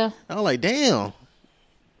head. Yeah. I was like, damn.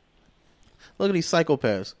 Look at these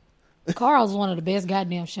psychopaths. Carl's one of the best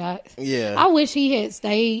goddamn shots. Yeah. I wish he had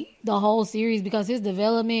stayed the whole series because his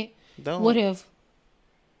development would have.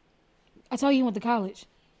 I told you he went to college.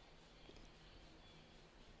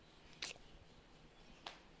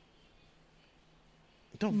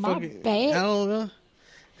 My bad. I don't know.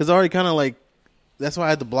 Because I already kind of like. That's why I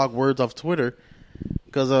had to block words off Twitter.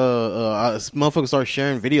 Because motherfuckers start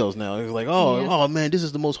sharing videos now. It's like, oh man, this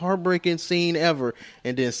is the most heartbreaking scene ever.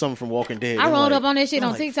 And then something from Walking Dead. I rolled up on that shit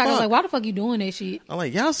on TikTok. I was like, why the fuck you doing that shit? I'm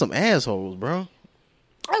like, y'all some assholes, bro.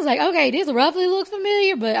 I was like, okay, this roughly looks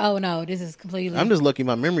familiar, but oh no, this is completely. I'm just lucky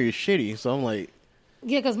my memory is shitty, so I'm like.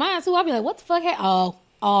 Yeah, because mine too, I'll be like, what the fuck?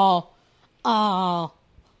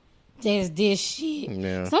 There's this shit.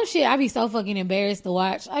 Yeah. Some shit I be so fucking embarrassed to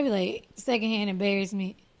watch. I be like, secondhand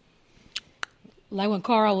embarrassment. Like when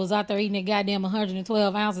Carl was out there eating that goddamn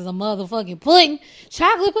 112 ounces of motherfucking pudding.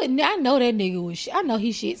 Chocolate pudding. I know that nigga was shit. I know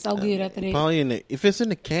he shit so good after that. Probably if it's in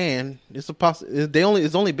the can, it's a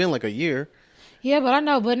it's only been like a year. Yeah, but I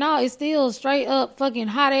know. But no, it's still straight up fucking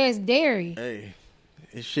hot ass dairy. Hey,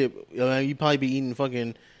 it's shit. You probably be eating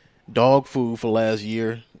fucking dog food for the last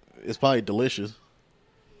year. It's probably delicious.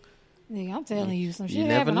 Nigga, I'm telling you, some shit you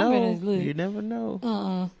never happened. know. You never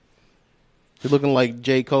know. You're looking like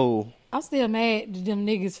J. Cole. I'm still mad that them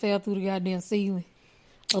niggas fell through the goddamn ceiling.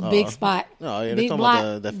 A big spot. Oh, yeah, they're talking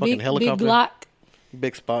about that fucking helicopter. Big Glock.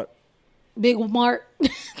 Big spot. Big Mark.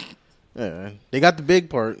 Yeah, they got the big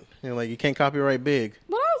part. Like, you can't copyright big.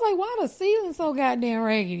 But I was like, why the ceiling so goddamn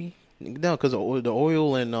raggedy? No, because the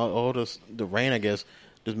oil and all the rain, I guess,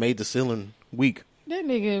 just made the ceiling weak. That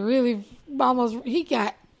nigga really almost, he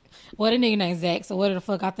got, well, that nigga named Zach, so whatever the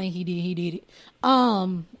fuck I think he did it.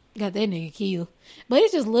 Got that nigga killed. But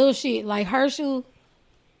it's just little shit. Like Herschel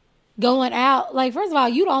going out. Like, first of all,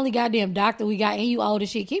 you the only goddamn doctor we got and you old as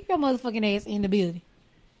shit. Keep your motherfucking ass in the building.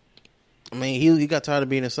 I mean, he got tired of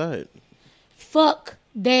being inside. Fuck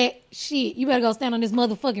that shit. You better go stand on this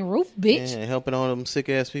motherfucking roof, bitch. Yeah, helping all them sick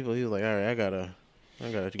ass people. He was like, all right, I gotta go.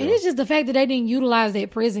 And it's just the fact that they didn't utilize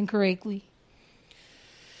that prison correctly.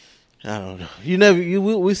 I don't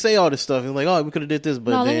know. We say all this stuff and like, oh, we could have did this, but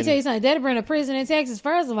no. Let me tell you something. They'd bring a prison in Texas.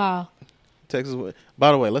 First of all, Texas.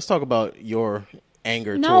 By the way, let's talk about your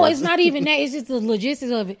anger. No, it's not even that. It's just the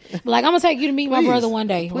logistics of it. But like, I'm gonna take you to meet my brother one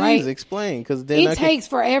day, right? Please explain, because it takes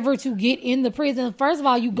forever to get in the prison. First of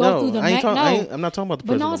all, you go through the I'm not talking about the prison.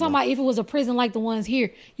 But no, I'm talking about if it was a prison like the ones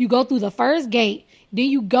here. You go through the first gate, then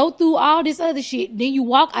you go through all this other shit, then you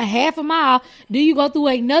walk a half a mile, then you go through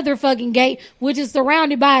another fucking gate, which is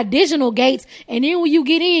surrounded by additional gates, and then when you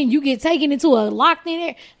get in, you get taken into a locked in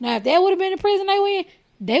area. Now, if that would have been the prison they were in,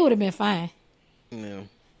 they would have been fine. Yeah.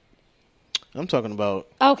 I'm talking about...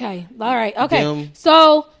 Okay. All right. Okay.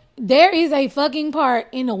 So there is a fucking part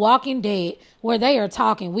in The Walking Dead where they are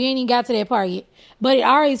talking. We ain't even got to that part yet. But it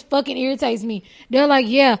always fucking irritates me. They're like,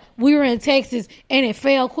 yeah, we were in Texas and it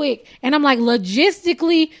fell quick. And I'm like,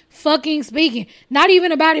 logistically fucking speaking, not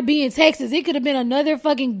even about it being Texas. It could have been another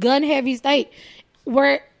fucking gun heavy state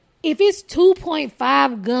where if it's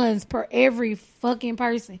 2.5 guns per every fucking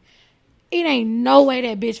person, it ain't no way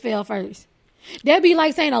that bitch fell first. That'd be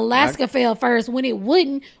like saying Alaska fell first when it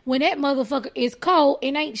wouldn't, when that motherfucker is cold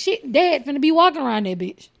and ain't shit dead finna be walking around that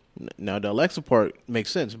bitch. Now, the Alexa part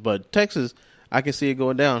makes sense, but Texas, I can see it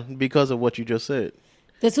going down because of what you just said.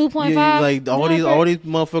 The 2.5? Like, all these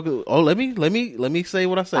motherfuckers. Oh, let me say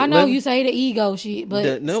what I said. I know you say the ego shit,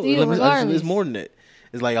 but regardless. It's more than that.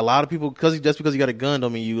 It's like a lot of people, just because you got a gun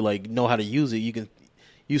don't mean you like know how to use it.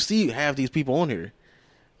 You see half these people on here.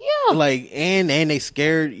 Yeah. Like, and they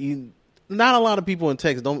scared you. Not a lot of people in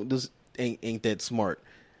Texas ain't that smart.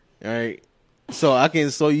 All right.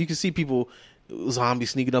 So you can see people,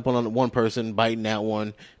 zombies sneaking up on one person, biting that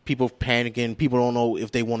one, people panicking, people don't know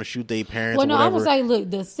if they want to shoot their parents or whatever. I would say, look,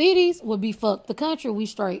 the cities would be fucked. The country, we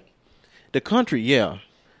straight. The country, yeah.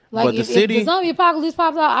 Like, but if the zombie apocalypse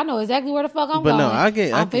pops out, I know exactly where the fuck I'm going. No, I'm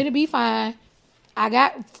finna be fine. I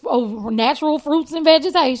got natural fruits and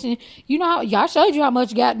vegetation. You know how y'all showed you how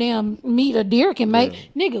much goddamn meat a deer can make.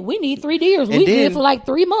 Yeah. Nigga, we need 3 deers. We live for like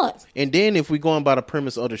 3 months. And then if we go on by the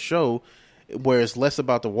premise of the show, where it's less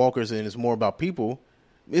about the walkers and it's more about people,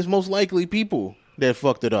 it's most likely people that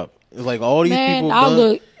fucked it up. It's like all these people.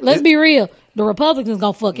 Look, let's be real. The Republicans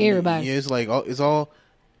gonna fuck everybody. Yeah, it's like it's all.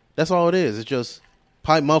 That's all it is. It's just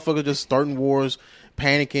motherfuckers just starting wars,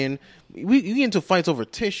 panicking. We get into fights over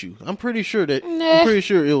tissue. I'm pretty sure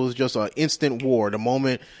it was just an instant war. The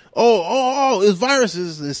moment, it's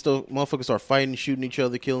viruses and stuff. Motherfuckers start fighting, shooting each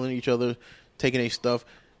other, killing each other, taking their stuff.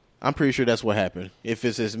 I'm pretty sure that's what happened. If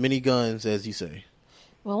it's as many guns as you say.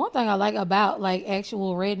 Well, one thing I like about like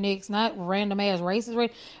actual rednecks, not random ass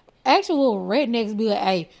racist, actual rednecks be like,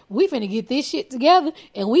 hey, we finna get this shit together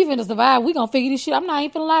and we finna survive. We gonna figure this shit. I'm not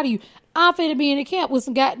even finna lie to you. I'm finna be in the camp with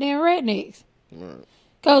some goddamn rednecks. Right.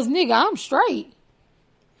 Cause nigga, I'm straight.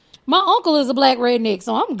 My uncle is a black redneck,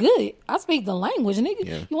 so I'm good. I speak the language, nigga.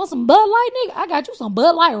 Yeah. You want some Bud Light, nigga? I got you some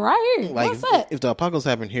Bud Light right here. Like, what's up? If the apocalypse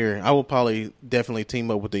happened here, I would probably definitely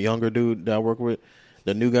team up with the younger dude that I work with,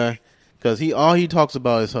 the new guy, because all he talks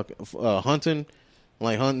about is hunting,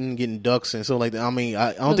 like hunting, getting ducks and stuff like that. I mean,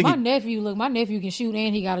 I don't think my nephew can shoot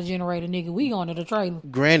and he got a generator, nigga. We going to the trailer.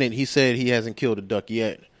 Granted, he said he hasn't killed a duck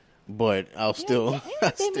yet. But I'll still. Ain't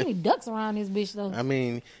that many ducks around this bitch though. I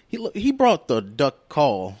mean, he brought the duck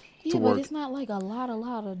call to work. But it's not like a lot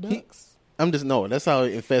of ducks. That's how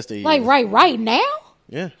infested he is. Like right now.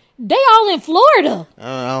 Yeah. They all in Florida.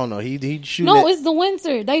 I don't know. He shooting. No, it's the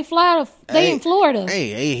winter. They fly. They in Florida.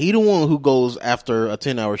 Hey, he the one who goes after a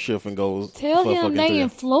 10-hour shift and goes. Tell him they in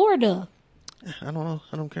Florida. I don't know.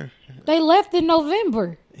 I don't care. They left in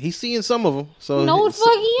November. He's seeing some of them. So no, the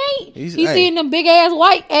fuck he ain't. He's seeing them big ass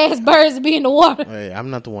white ass birds be in the water. Hey, I'm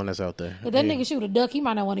not the one that's out there. If that nigga shoot a duck, he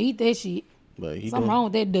might not want to eat that shit. But something wrong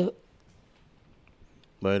with that duck.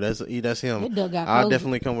 But that's him. That duck got I'll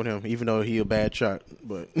definitely come with him, even though he a bad shot.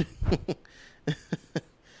 But at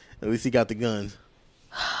least he got the guns.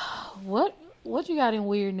 What you got in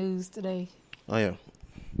weird news today? Oh yeah.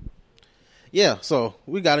 Yeah, so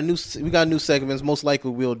we got new segments. Most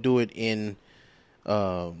likely we'll do it in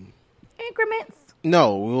increments.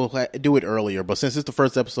 No, we'll do it earlier. But since it's the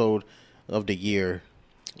first episode of the year,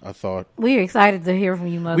 I thought we're excited to hear from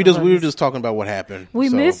you, motherfuckers. We were just talking about what happened. We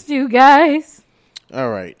missed you guys. All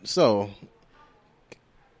right, so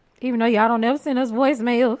even though y'all don't ever send us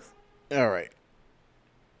voicemails. All right,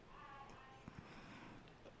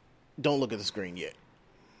 don't look at the screen yet.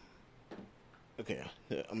 Okay.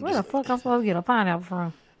 Where the fuck I'm supposed to get a pineapple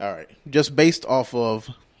from? All right. Just based off of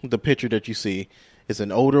the picture that you see, it's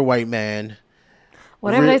an older white man.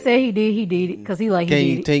 Whatever they say he did it because he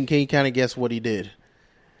did it. Can you kind of guess what he did?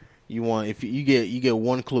 You want if you get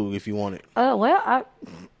one clue if you want it.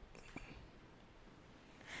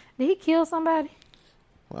 Did he kill somebody?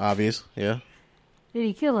 Obvious, yeah. Did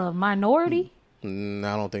he kill a minority? I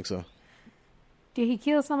don't think so. Did he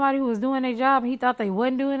kill somebody who was doing their job and he thought they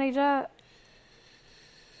wasn't doing their job?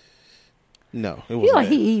 No, it wasn't.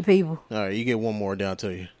 He eat people. All right, you get one more down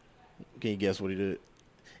to you. Can you guess what he did?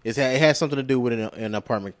 It has something to do with an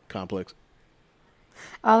apartment complex.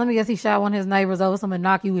 Oh, let me guess. He shot one of his neighbors over some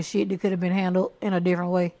innocuous shit that could have been handled in a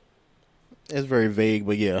different way. It's very vague,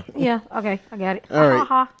 but yeah. Yeah. Okay, I got it. All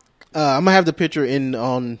right. I'm gonna have the picture on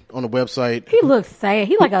the website. He looks sad.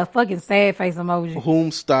 He like a fucking sad face emoji.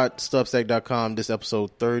 Whom.substack.com. This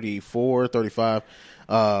episode 34, 35.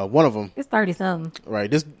 One of them. It's 30 something. Right.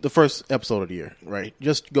 This the first episode of the year. Right.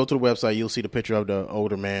 Just go to the website. You'll see the picture of the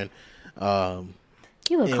older man.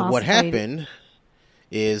 He look and what happened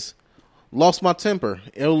is lost my temper.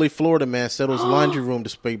 Elderly Florida man settles laundry room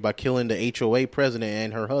dispute by killing the HOA president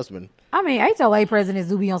and her husband. I mean, HOA presidents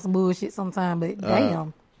do be on some bullshit sometimes, but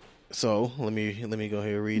damn. So let me go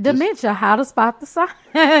ahead and read Dementia, this. how to spot the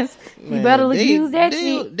signs. You better use that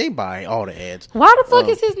shit. They buy all the ads. Why the fuck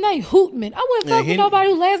is his name Hootman? I wouldn't fuck with nobody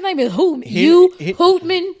whose last name is Hootman.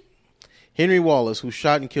 Hootman. Henry Wallace, who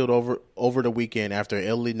shot and killed over the weekend after an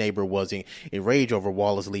elderly neighbor was enraged over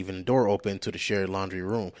Wallace leaving the door open to the shared laundry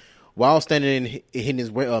room. While standing in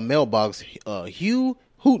his mailbox, Hugh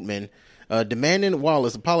Hootman, demanding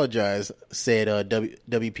Wallace apologize, said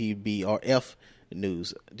WPBRF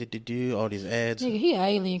News. Did all these ads? Nigga, he an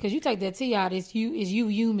alien because you take that T out, it's you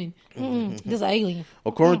human. This an alien.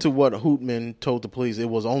 According to what Hootman told the police, it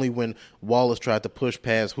was only when Wallace tried to push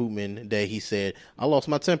past Hootman that he said, "I lost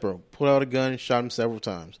my temper," pulled out a gun, and shot him several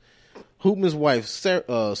times. Hootman's wife,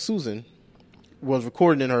 Susan, was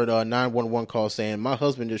recorded in her 911 call saying, "My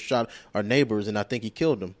husband just shot our neighbors and I think he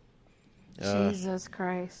killed them." Jesus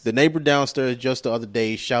Christ. The neighbor downstairs just the other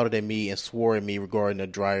day shouted at me and swore at me regarding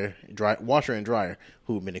the washer and dryer,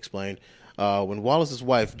 Hootman explained. When Wallace's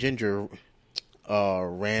wife, Ginger,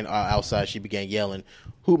 ran outside, she began yelling.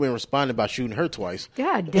 Hootman responded by shooting her twice.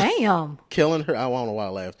 God damn. Killing her. I don't know why I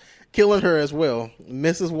laughed. Killing her as well.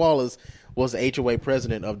 Mrs. Wallace was the HOA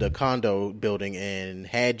president of the condo building and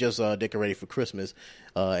had just decorated for Christmas.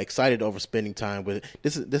 Excited over spending time with it.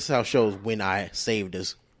 This is how it shows when I saved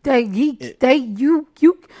us. What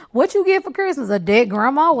you get for Christmas? A dead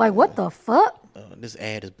grandma? Like, what the fuck? This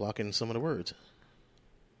ad is blocking some of the words.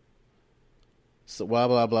 So blah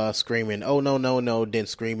blah blah, screaming, "Oh no!" Then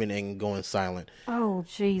screaming and going silent. Oh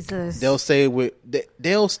Jesus! They'll stay with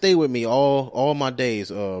me all my days.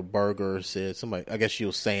 Berger said. Somebody, I guess she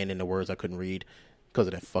was saying in the words I couldn't read because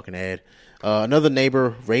of that fucking ad. Another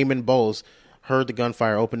neighbor, Raymond Bowles, heard the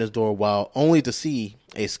gunfire, open his door while only to see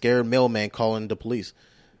a scared mailman calling the police.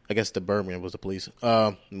 I guess the Birdman was the police.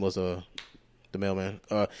 The mailman.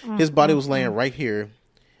 His body was laying right here,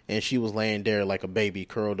 and she was laying there like a baby,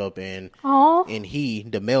 curled up, and he,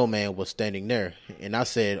 the mailman, was standing there. And I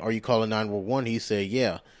said, "Are you calling 911?" He said,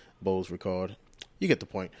 "Yeah." Bowles recalled. You get the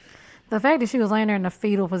point. The fact that she was laying there in a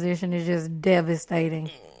fetal position is just devastating.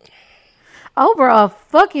 Over a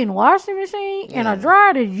fucking washing machine and a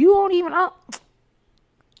dryer that you won't even. I'm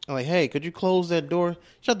like, hey, could you close that door?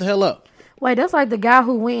 Shut the hell up. Wait, that's like the guy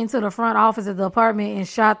who went into the front office of the apartment and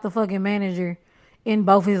shot the fucking manager in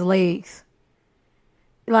both his legs.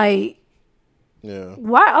 Like, yeah.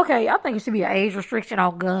 Why? Okay, I think it should be an age restriction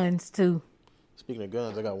on guns, too. Speaking of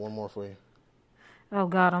guns, I got one more for you. Oh,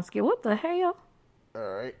 God, I'm scared. What the hell? All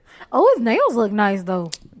right. Oh, his nails look nice, though.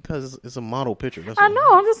 Because it's a model picture. I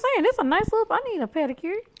know. I'm just saying. It's a nice look. I need a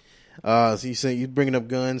pedicure. So you say you're bringing up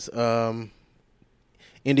guns.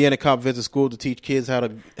 Indiana cop visits school to teach kids how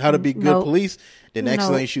to be good police. Then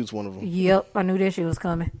accidentally shoots one of them. Yep, I knew that shit was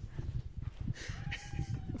coming.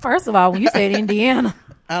 First of all, when you said Indiana,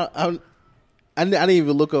 I didn't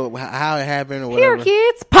even look up how it happened or whatever. Here,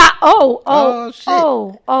 kids, pop! Shit.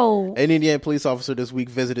 Oh! An Indiana police officer this week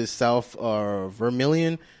visited South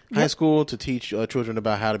Vermilion High School to teach children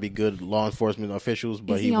about how to be good law enforcement officials.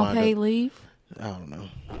 But is he on paid leave? I don't know.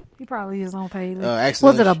 He probably is on paid leave.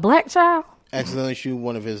 Was it a black child? Accidentally shoot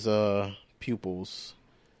one of his pupils.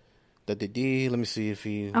 That they did. Let me see if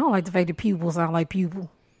he. I don't like the fact that pupils sound like pupil.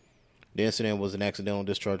 The incident was an accidental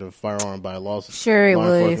discharge of a firearm by a law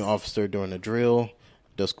enforcement officer during a drill.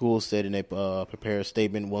 The school said in a prepared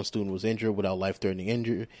statement, one student was injured without life-threatening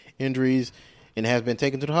injuries and has been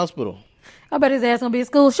taken to the hospital. I bet his ass gonna be at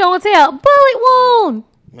school. Show and tell. Bullet wound.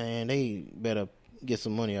 Man, they better get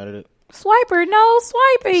some money out of it. Swiper, no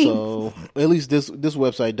swiping. So at least this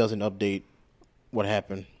website doesn't update what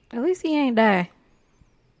happened. At least he ain't die.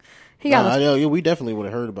 We definitely would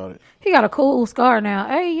have heard about it. He got a cool scar now.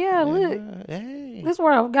 Hey, look. Hey. This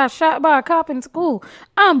where I got shot by a cop in school.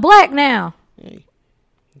 I'm black now. Hey.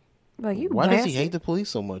 Like, you Why bastard. does he hate the police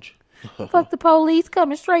so much? Fuck the police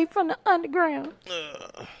coming straight from the underground.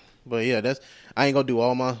 But yeah, I ain't gonna do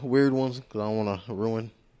all my weird ones because I don't want to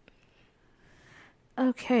ruin.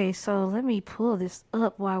 Okay, so let me pull this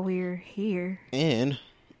up while we're here. And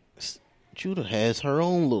Judah has her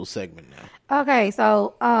own little segment now. Okay,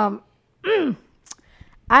 so I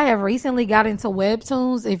have recently got into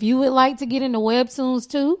webtoons. If you would like to get into webtoons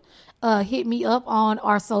too, hit me up on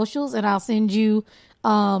our socials and I'll send you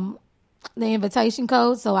the invitation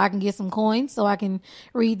code so I can get some coins so I can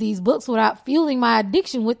read these books without fueling my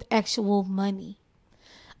addiction with actual money.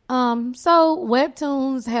 So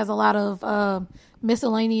webtoons has a lot of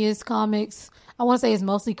miscellaneous comics. I want to say it's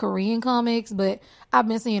mostly Korean comics, but I've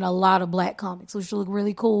been seeing a lot of black comics, which look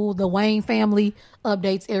really cool. The Wayne family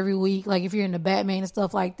updates every week, like if you're into Batman and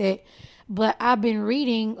stuff like that. But I've been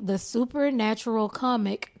reading the supernatural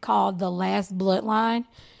comic called The Last Bloodline.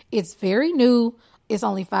 It's very new. It's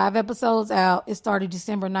only 5 episodes out. It started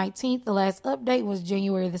December 19th. The last update was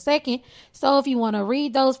January the 2nd. So if you want to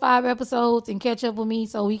read those 5 episodes and catch up with me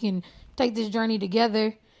so we can take this journey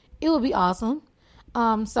together, it would be awesome.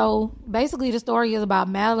 So basically the story is about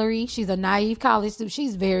Mallory. She's a naive college student.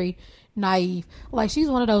 She's very naive. Like she's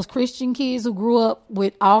one of those Christian kids who grew up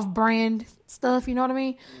with off-brand stuff. You know what I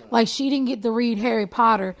mean? Like she didn't get to read Harry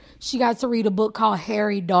Potter. She got to read a book called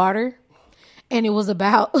Harry Daughter. And it was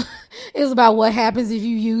about what happens if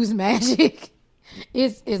you use magic.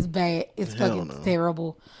 It's bad. It's fucking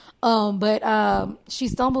terrible. But she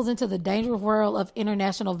stumbles into the dangerous world of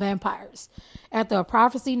international vampires. After a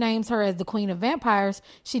prophecy names her as the queen of vampires,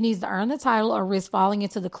 she needs to earn the title or risk falling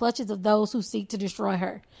into the clutches of those who seek to destroy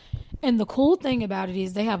her. And the cool thing about it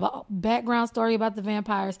is they have a background story about the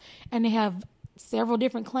vampires, and they have several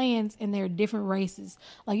different clans, and they're different races.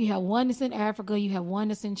 Like you have one that's in Africa, you have one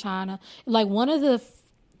that's in China. Like one of the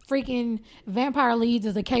freaking vampire leads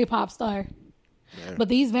is a K-pop star. Yeah. But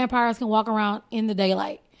these vampires can walk around in the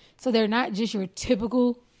daylight. So they're not just your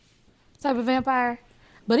typical type of vampire.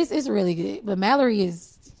 But it's really good. But Mallory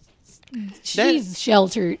she's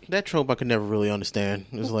sheltered. That trope I could never really understand.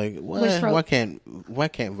 It's like why can't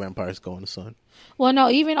vampires go in the sun? Well, no,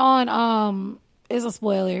 even on it's a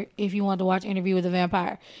spoiler if you want to watch Interview with a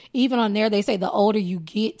Vampire. Even on there, they say the older you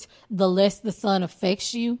get, the less the sun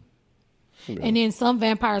affects you. Yeah. And then some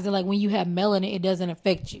vampires are like, when you have melanin, it doesn't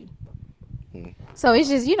affect you. So it's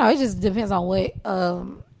just, it just depends on what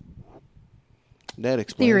that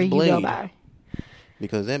explains theory Blade, you go by.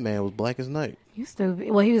 Because that man was black as night. You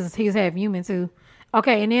stupid. Well, he was half human too.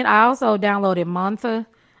 Okay, and then I also downloaded Manta.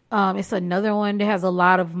 It's another one that has a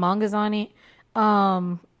lot of mangas on it.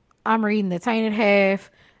 I'm reading The Tainted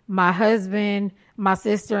Half, My Husband, My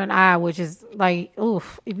Sister, and I, which is like,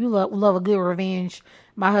 oof, if you love a good revenge,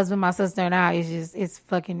 My Husband, My Sister, and I it's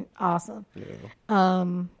fucking awesome. Yeah.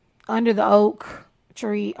 Under the Oak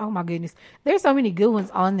Tree, oh my goodness. There's so many good ones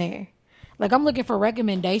on there. Like I'm looking for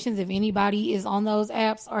recommendations if anybody is on those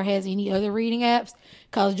apps or has any other reading apps.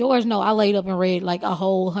 Cause George, I laid up and read like a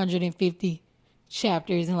whole 150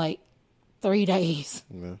 chapters in like 3 days.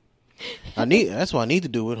 Yeah. That's what I need to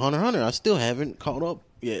do with Hunter x Hunter. I still haven't caught up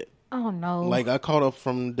yet. Oh no! Like I caught up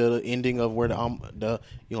from the ending of where the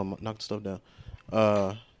knock the stuff down,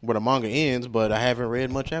 where the manga ends, but I haven't read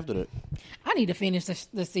much after that. I need to finish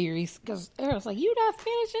the series because Eric's like, you not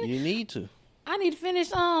finishing? You need to. I need to finish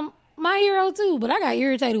My Hero too, but I got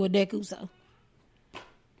irritated with Deku, so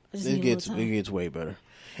it gets way better.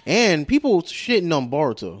 And people shitting on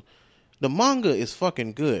Boruto. The manga is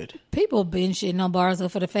fucking good. People been shitting on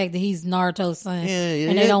Boruto for the fact that he's Naruto's son,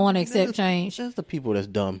 and they don't want to accept change. That's the people that's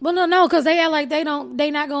dumb. But no, because they act like they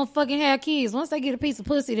not gonna fucking have kids. Once they get a piece of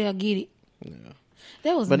pussy, they'll get it. Yeah.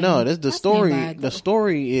 That was. But mean. No, the story. The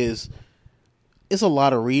story is. It's a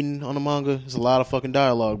lot of reading on the manga. It's a lot of fucking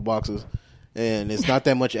dialogue boxes, and it's not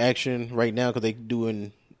that much action right now because they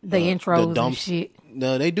doing the intros the dumps. And shit.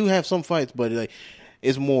 No, they do have some fights, but like.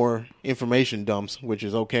 It's more information dumps, which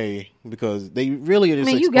is okay because they really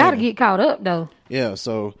just. You got to get caught up though. Yeah,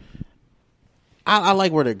 so I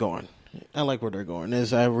like where they're going.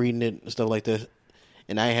 As I'm reading it and stuff like that,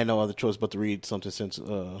 and I had no other choice but to read something since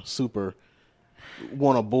Super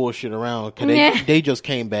want to bullshit around because they just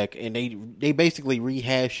came back and they basically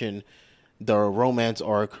rehashing the romance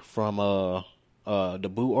arc from the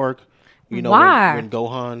Boo arc. Why? When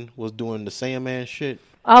Gohan was doing the Saiyaman shit.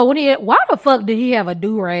 Oh, why the fuck did he have a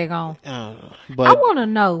do-rag on? But I want to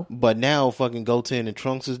know. But now fucking Goten and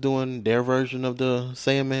Trunks is doing their version of the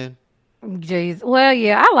Saiyaman. Jeez. Well,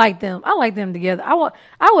 yeah, I like them. I like them together. I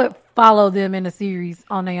would follow them in a series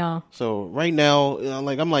on their own. So right now, I'm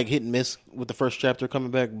hit and miss with the first chapter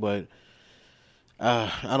coming back, but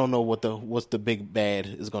I don't know what's the big bad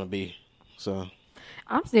is going to be. So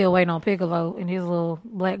I'm still waiting on Piccolo and his little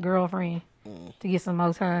black girlfriend. to get some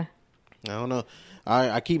more time. I don't know.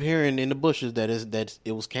 I keep hearing in the bushes that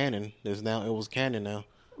it was canon. It was canon now.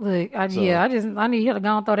 Look, I need you to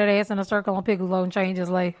go and throw that ass in a circle on Piccolo and change his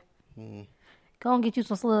life. Go and get you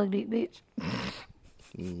some slug dick, bitch.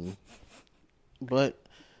 But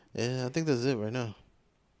yeah, I think that's it right now.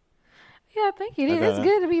 Yeah, I think it is. It's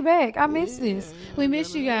good to be back. I miss this. We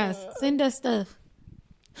miss you guys. Send us stuff.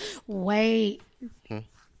 Wait.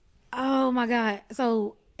 Oh my God.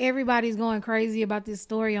 So everybody's going crazy about this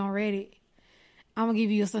story on Reddit. I'm going to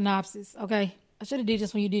give you a synopsis, okay? I should have did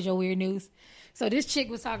this when you did your weird news. So this chick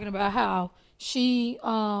was talking about how she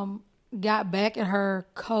got back at her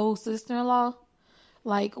co-sister-in-law.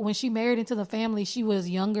 Like when she married into the family, she was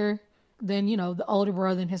younger than, the older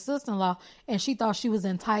brother and his sister-in-law. And she thought she was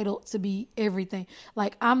entitled to be everything.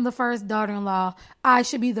 Like, I'm the first daughter-in-law. I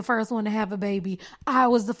should be the first one to have a baby. I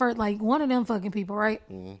was the first, like, one of them fucking people, right?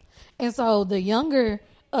 And so the younger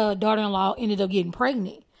daughter-in-law ended up getting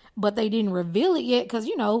pregnant. But they didn't reveal it yet because,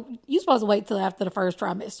 you're supposed to wait till after the first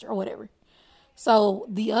trimester or whatever. So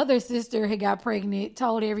the other sister had got pregnant,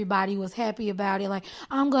 told everybody, was happy about it. Like,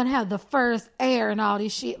 I'm going to have the first heir and all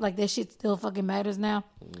this shit. Like, that shit still fucking matters now.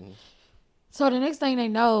 So the next thing they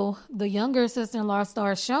know, the younger sister-in-law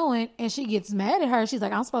starts showing and she gets mad at her. She's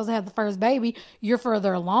like, I'm supposed to have the first baby. You're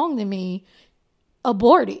further along than me.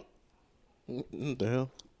 Abort it. What the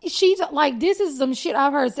hell? She's like, this is some shit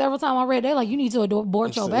I've heard several times already. They're like, you need to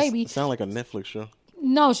abort your baby. It sounds like a Netflix show.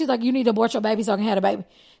 No, she's like, you need to abort your baby so I can have a baby.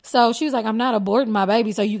 So she was like, I'm not aborting my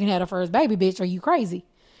baby so you can have the first baby, bitch. Are you crazy?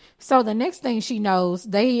 So the next thing she knows,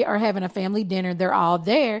 they are having a family dinner. They're all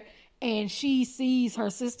there. And she sees her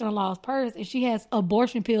sister-in-law's purse and she has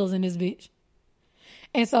abortion pills in this bitch.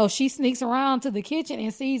 And so she sneaks around to the kitchen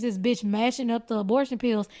and sees this bitch mashing up the abortion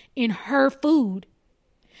pills in her food.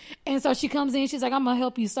 And so she comes in, she's like, I'm going to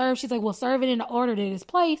help you serve. She's like, well, serve it in the order that it's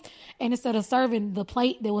placed. And instead of serving the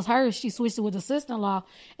plate that was hers, she switched it with the sister-in-law.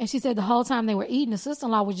 And she said the whole time they were eating, the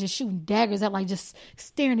sister-in-law was just shooting daggers at, like, just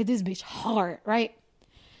staring at this bitch hard, right?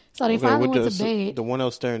 So they finally went to bed. The one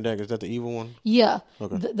else staring daggers, is that the evil one? Yeah,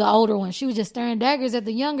 okay. The older one. She was just staring daggers at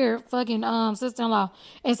the younger fucking sister-in-law.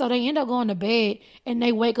 And so they end up going to bed, and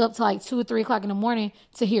they wake up to like 2 or 3 o'clock in the morning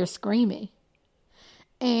to hear screaming.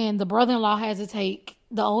 And the brother-in-law has to take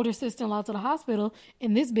the older sister-in-law to the hospital,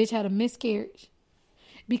 and this bitch had a miscarriage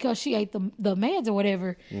because she ate the meds or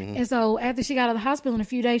whatever. And so after she got out of the hospital in a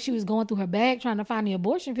few days, she was going through her bag trying to find the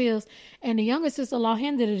abortion pills, and the younger sister-in-law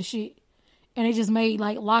handed her the shit. And they just made,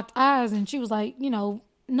 like, locked eyes. And she was like,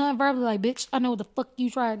 non-verbally, like, bitch, I know what the fuck you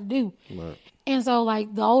tried to do. Right. And so,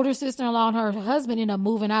 like, the older sister-in-law and her husband end up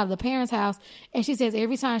moving out of the parents' house. And she says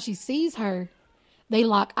every time she sees her, they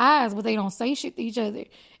lock eyes, but they don't say shit to each other.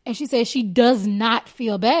 And she says she does not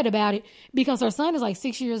feel bad about it because her son is, like,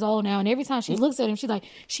 6 years old now. And every time she looks at him, she's like,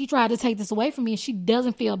 she tried to take this away from me, and she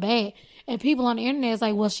doesn't feel bad. And people on the internet is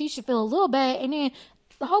like, well, she should feel a little bad. And then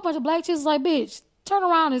the whole bunch of black chicks is like, bitch, turn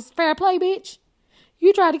around, it's fair play, bitch.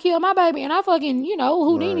 You tried to kill my baby, and I fucking,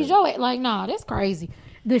 Houdini's your ass. Like, nah, that's crazy.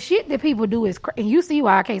 The shit that people do is crazy. And you see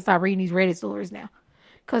why I can't stop reading these Reddit stories now.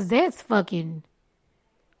 Because that's fucking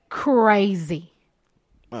crazy.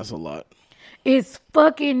 That's a lot. It's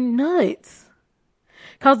fucking nuts.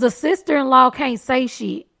 Because the sister-in-law can't say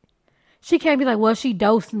shit. She can't be like, well, she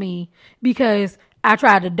dosed me because I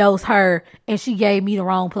tried to dose her, and she gave me the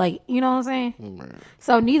wrong plate. You know what I'm saying? Right.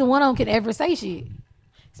 So neither one of them can ever say shit.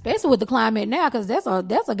 Especially with the climate now, because that's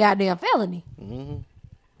a goddamn felony.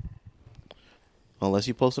 Unless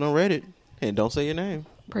you post it on Reddit and don't say your name.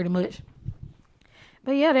 Pretty much.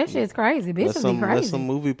 But yeah, that shit's crazy. Bitches be crazy. Let some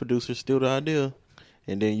movie producers steal the idea,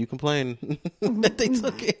 and then you complain that they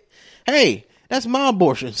took it. Hey, that's my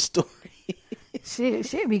abortion story.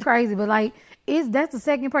 shit be crazy, but like, that's the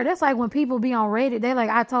second part. That's like when people be on Reddit, they like,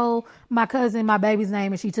 I told my cousin my baby's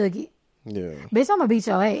name and she took it. Yeah. Bitch, I'm gonna beat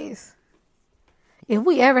your ass. If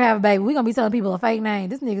we ever have a baby, we're going to be telling people a fake name.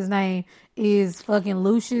 This nigga's name is fucking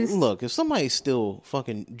Lucius. Look, if somebody's still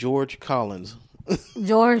fucking George Collins.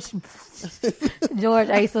 George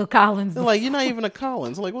Asa Collins. They're like, you're not even a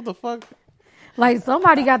Collins. Like, what the fuck? Like,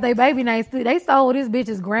 somebody got their baby name. They stole this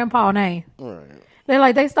bitch's grandpa name. Right. They're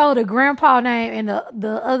like, they stole the grandpa name and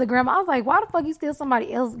the other grandma. I was like, why the fuck you steal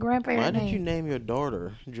somebody else's grandparent name? Why did you name your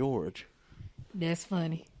daughter George? That's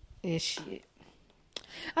funny. It's shit.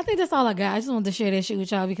 I think that's all I got. I just wanted to share that shit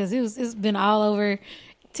with y'all because it's been all over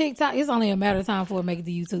TikTok. It's only a matter of time before it makes it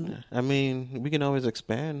to YouTube. I mean, we can always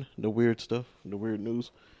expand the weird stuff, the weird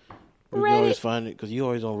news. We can always find it because you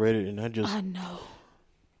always on Reddit, and I know.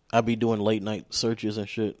 I be doing late night searches and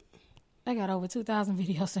shit. I got over 2,000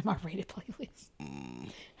 videos in my Reddit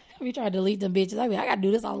playlist. We try to delete them bitches. I gotta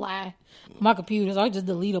do this online. My computer, so I just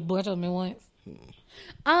delete a bunch of them at once.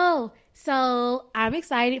 Oh, so I'm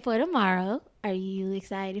excited for tomorrow. Are you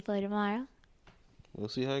excited for tomorrow? We'll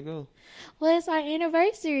see how it goes. Well, it's our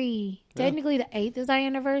anniversary. Yeah. Technically, the 8th is our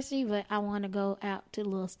anniversary, but I want to go out to the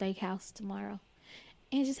little steakhouse tomorrow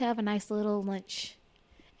and just have a nice little lunch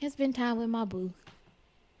and spend time with my boo.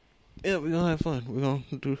 Yeah, we're going to have fun. We're going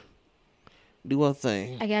to do our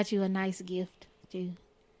thing. I got you a nice gift, too.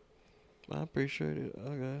 I appreciate it. I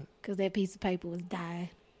got it. Because that piece of paper was dyed.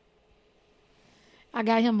 I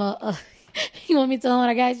got him a you want me to tell him what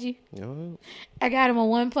I got you? Yeah. I got him a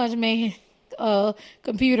One Punch Man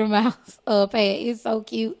computer mouse pad. It's so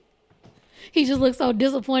cute. He just looks so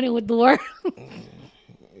disappointed with the world.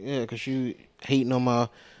 Yeah, because you hating on my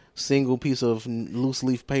single piece of loose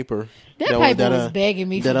leaf paper. That paper was begging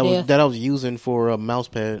me for death. That I was using for a mouse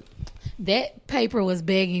pad. That paper was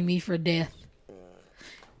begging me for death.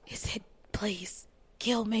 It said, please,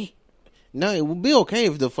 kill me. No, it would be okay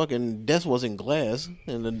if the fucking desk wasn't glass.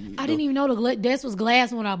 And I didn't even know the desk was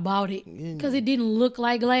glass when I bought it. Because it didn't look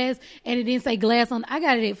like glass. And it didn't say glass on... I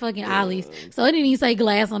got it at fucking Ollie's. So it didn't even say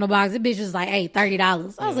glass on the box. The bitch was like, hey,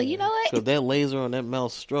 $30. I was like, you know what? Because that laser on that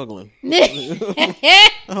mouse struggling.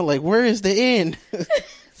 I'm like, where is the end?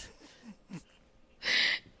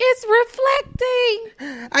 It's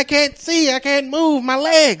reflecting. I can't see. I can't move my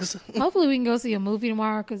legs. Hopefully we can go see a movie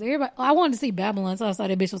tomorrow because everybody. I wanted to see Babylon, so I saw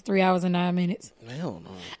that bitch was 3 hours and 9 minutes. Hell no.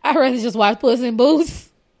 I'd rather just watch Puss in Boots.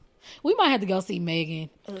 We might have to go see Megan.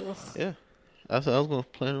 Ugh. Yeah, I was going to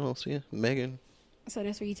plan on seeing Megan. So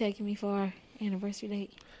that's where you taking me for our anniversary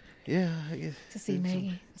date? Yeah, I guess. To see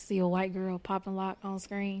Megan, see a white girl popping lock on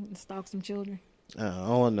screen and stalk some children.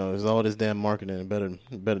 All I know is all this damn marketing.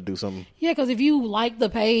 Better do something. Yeah, because if you like the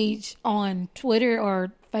page on Twitter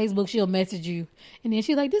or Facebook, she'll message you. And then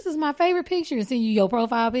she's like, this is my favorite picture, and send you your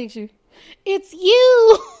profile picture. It's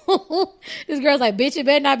you. This girl's like, bitch, it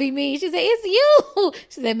better not be me. She said, it's you.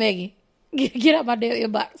 She said, Megan, get out my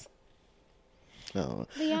damn inbox.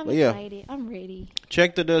 I'm excited. I'm ready.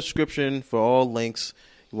 Check the description for all links.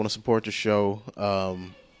 You want to support the show.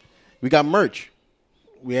 We got merch.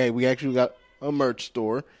 We actually got a merch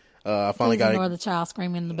store. I finally got it. The child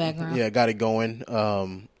screaming in the background. Yeah, got it going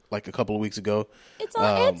like a couple of weeks ago. It's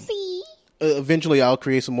on Etsy. Eventually, I'll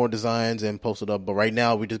create some more designs and post it up. But right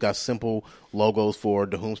now, we just got simple logos for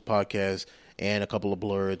the Hooms podcast and a couple of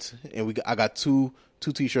blurs. And I got two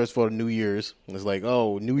T-shirts for New Year's. It's like,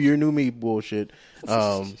 oh, New Year, new me bullshit.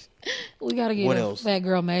 We gotta get a Fat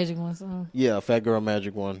Girl Magic one. So. Yeah, a Fat Girl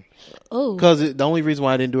Magic one. Oh, because the only reason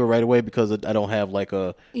why I didn't do it right away because I don't have like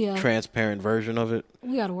a transparent version of it.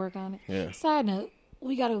 We gotta work on it. Yeah. Side note,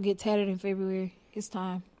 we gotta go get tatted in February. It's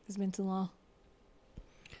time. It's been too long.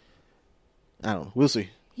 I don't know. We'll see.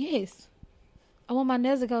 Yes, I want my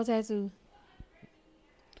Nezuko tattoo.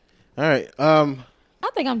 All right. I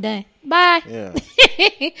think I'm done. Bye. Yeah.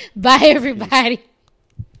 Bye, everybody.